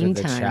in the Wait for the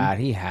meantime. chat.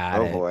 He had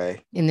Oh it.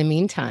 boy. In the He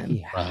meantime,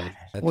 had it.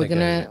 I we're think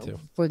I did gonna too.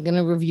 we're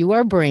gonna review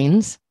our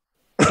brains,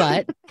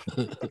 but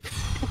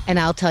and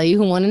I'll tell you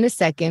who won in a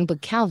second.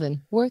 But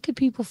Calvin, where could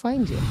people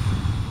find you?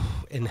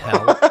 In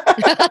hell.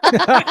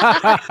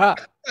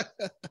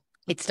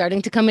 It's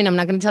starting to come in. I'm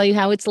not going to tell you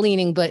how it's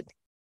leaning, but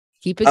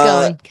keep it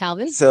going,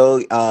 Calvin.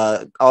 So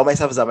all my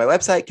stuff is on my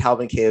website,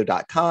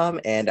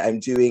 calvincato.com, and I'm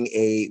doing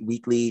a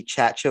weekly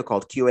chat show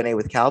called Q&A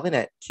with Calvin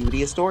at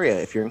QD Astoria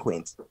if you're in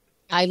Queens.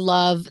 I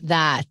love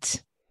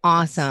that.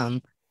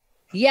 Awesome.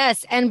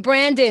 Yes. And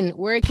Brandon,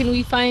 where can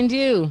we find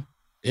you?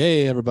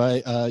 Hey,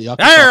 everybody. Y'all Hey,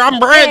 I'm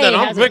Brandon. Hey,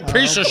 I'm a how's big it-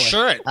 piece oh, of boy.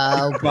 shit.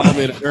 Oh, follow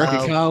me at Erica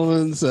Oh.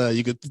 Collins.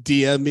 You could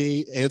DM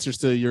me answers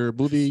to your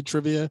movie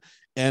trivia.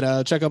 And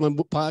check out my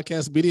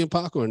podcast, Beauty and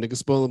Popcorn. Niggas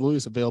Spoil the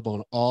Movies, available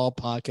on all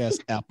podcast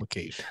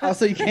applications. Oh,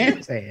 so you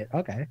can't say it.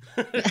 Okay.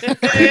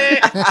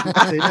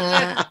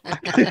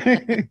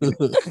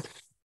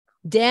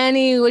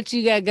 Danny, what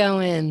you got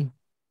going?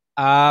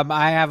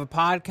 I have a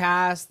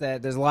podcast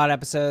that there's a lot of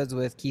episodes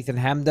with Keith and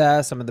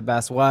Chemda, some of the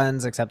best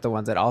ones, except the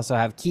ones that also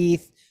have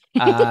Keith.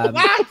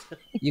 What?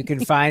 You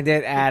can find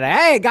it at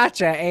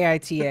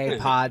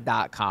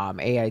AITApod.com,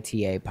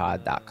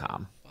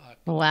 AITApod.com.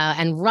 Wow.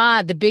 And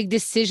Rod, the big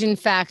decision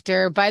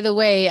factor. By the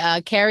way,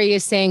 Carrie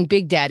is saying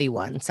Big Daddy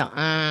won. So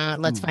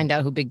let's find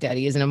out who Big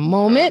Daddy is in a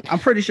moment. I'm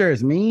pretty sure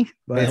it's me.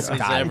 But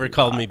Nobody's ever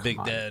called me Big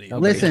Daddy.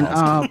 Nobody listen,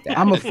 calls me Big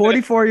I'm a Daddy.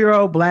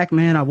 44-year-old black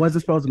man. I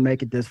wasn't supposed to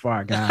make it this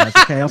far, guys.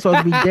 Okay, I'm supposed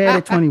to be dead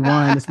at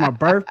 21. It's my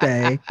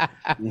birthday.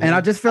 And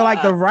I just feel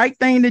like the right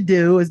thing to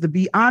do is to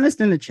be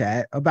honest in the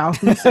chat about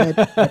who said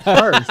it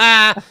first.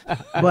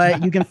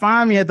 But you can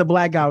find me at the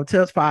Black Guy with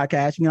Tips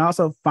podcast. You can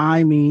also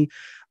find me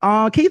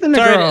on Keith and the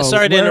Girls.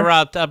 Sorry to where-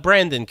 interrupt.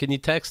 Brandon, can you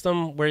text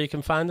them where you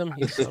can find them?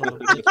 Just where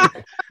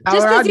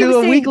 'cause I he do was a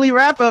saying- weekly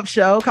wrap-up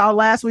show called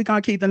Last Week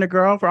on Keith and the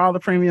Girl for all the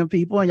premium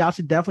people, and y'all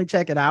should definitely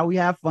check it out. We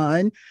have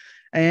fun,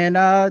 and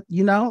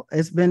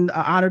it's been an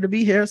honor to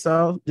be here.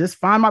 So just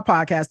find my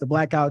podcast, The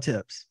Black Guy with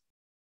Tips.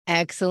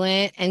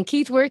 Excellent. And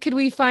Keith, where could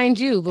we find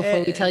you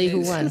before we tell you who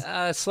won?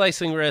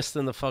 Slicing wrist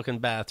in the fucking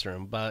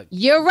bathroom, but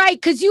You're right,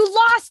 because you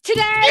lost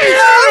today.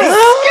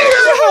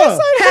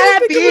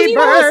 Happy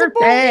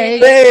birthday!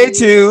 Day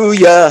to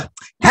ya.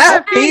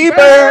 Happy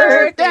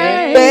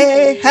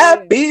birthday.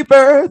 Happy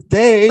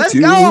birthday Let's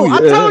to go. ya. I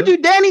told you,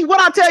 Danny. What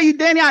I tell you,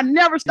 Danny, I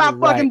never stop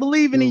You're fucking right.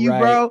 believing in You're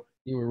you, right. bro.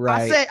 You were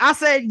right. I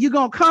said you're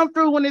gonna come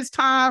through when it's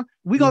time.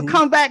 We're gonna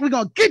come back. We're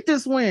gonna get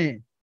this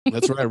win.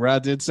 That's right.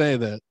 Rod did say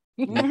that.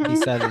 He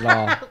said it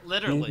all.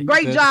 literally.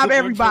 Great job, Look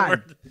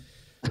everybody. forward.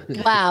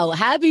 Wow.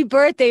 Happy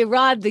birthday,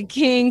 Rod the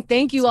King.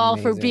 Thank you It's all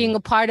for amazing. being a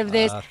part of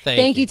this.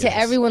 Thank you to guys.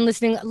 everyone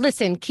listening.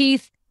 Listen,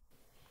 Keith,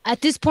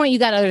 at this point, you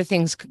got other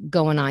things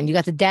going on. You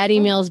got the Daddy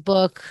Mails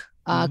book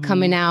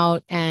coming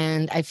out,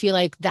 and I feel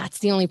like that's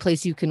the only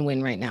place you can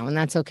win right now, and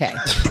that's okay.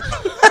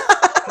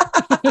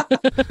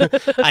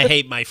 I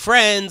hate my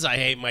friends. I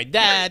hate my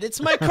dad.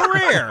 It's my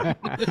career.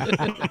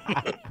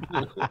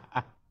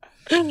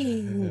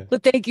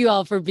 But thank you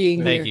all for being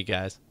here. Thank you,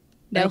 guys.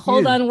 Now, Thank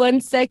hold you. on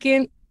one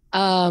second.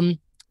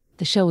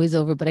 The show is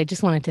over, but I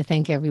just wanted to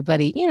thank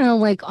everybody,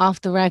 like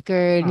off the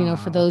record,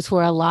 for Aw. those who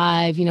are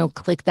alive,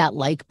 click that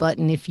like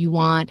button if you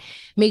want.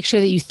 Make sure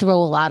that you throw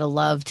a lot of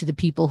love to the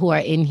people who are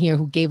in here,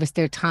 who gave us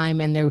their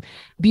time and their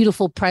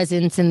beautiful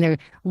presence and their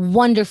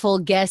wonderful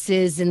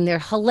guesses and their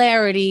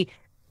hilarity.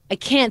 I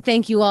can't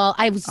thank you all.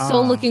 I was so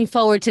Aw. looking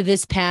forward to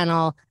this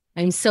panel.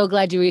 I'm so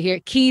glad you were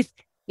here. Keith,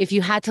 if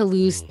you had to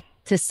lose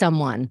to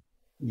someone,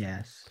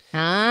 Yes.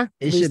 huh?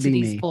 It Lose should to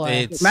be these me. boys.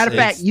 It's- Matter of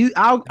fact,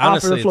 I'll offer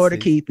honestly, the floor to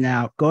it's- Keith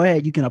now. Go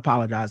ahead. You can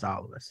apologize to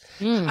all of us.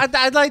 Mm.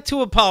 I'd like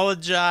to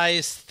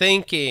apologize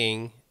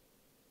thinking,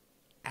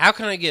 how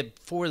can I get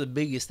four of the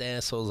biggest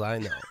assholes I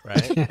know,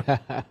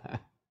 right?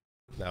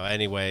 No,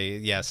 anyway,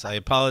 yes, I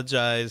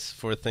apologize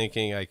for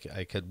thinking I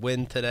could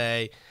win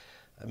today.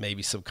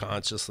 Maybe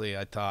subconsciously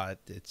I thought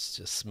it's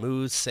just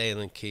smooth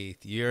sailing, Keith.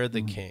 You're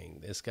the king.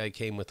 This guy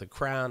came with a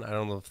crown. I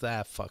don't know if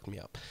that fucked me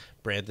up.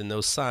 Brandon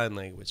knows sign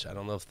language. I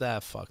don't know if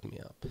that fucked me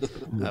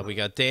up. We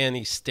got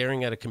Danny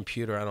staring at a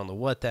computer. I don't know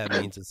what that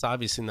means. It's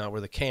obviously not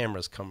where the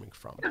camera's coming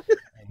from.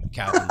 And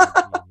Calvin's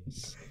a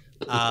genius.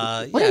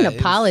 What an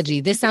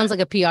apology. This sounds like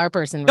a PR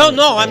person. No, wrote it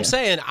no, for I'm you.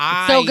 saying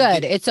So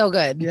good. It's so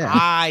good. Yeah.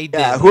 I did.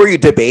 Yeah, who are you,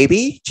 the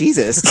baby?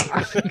 Jesus.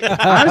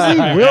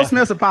 Honestly, Will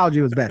Smith's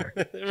apology was better.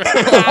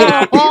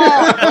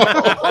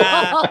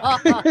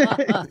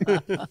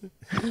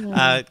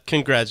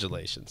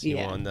 Congratulations. You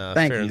Yeah. won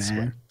Thank fair you, and square.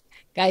 man.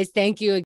 Guys, thank you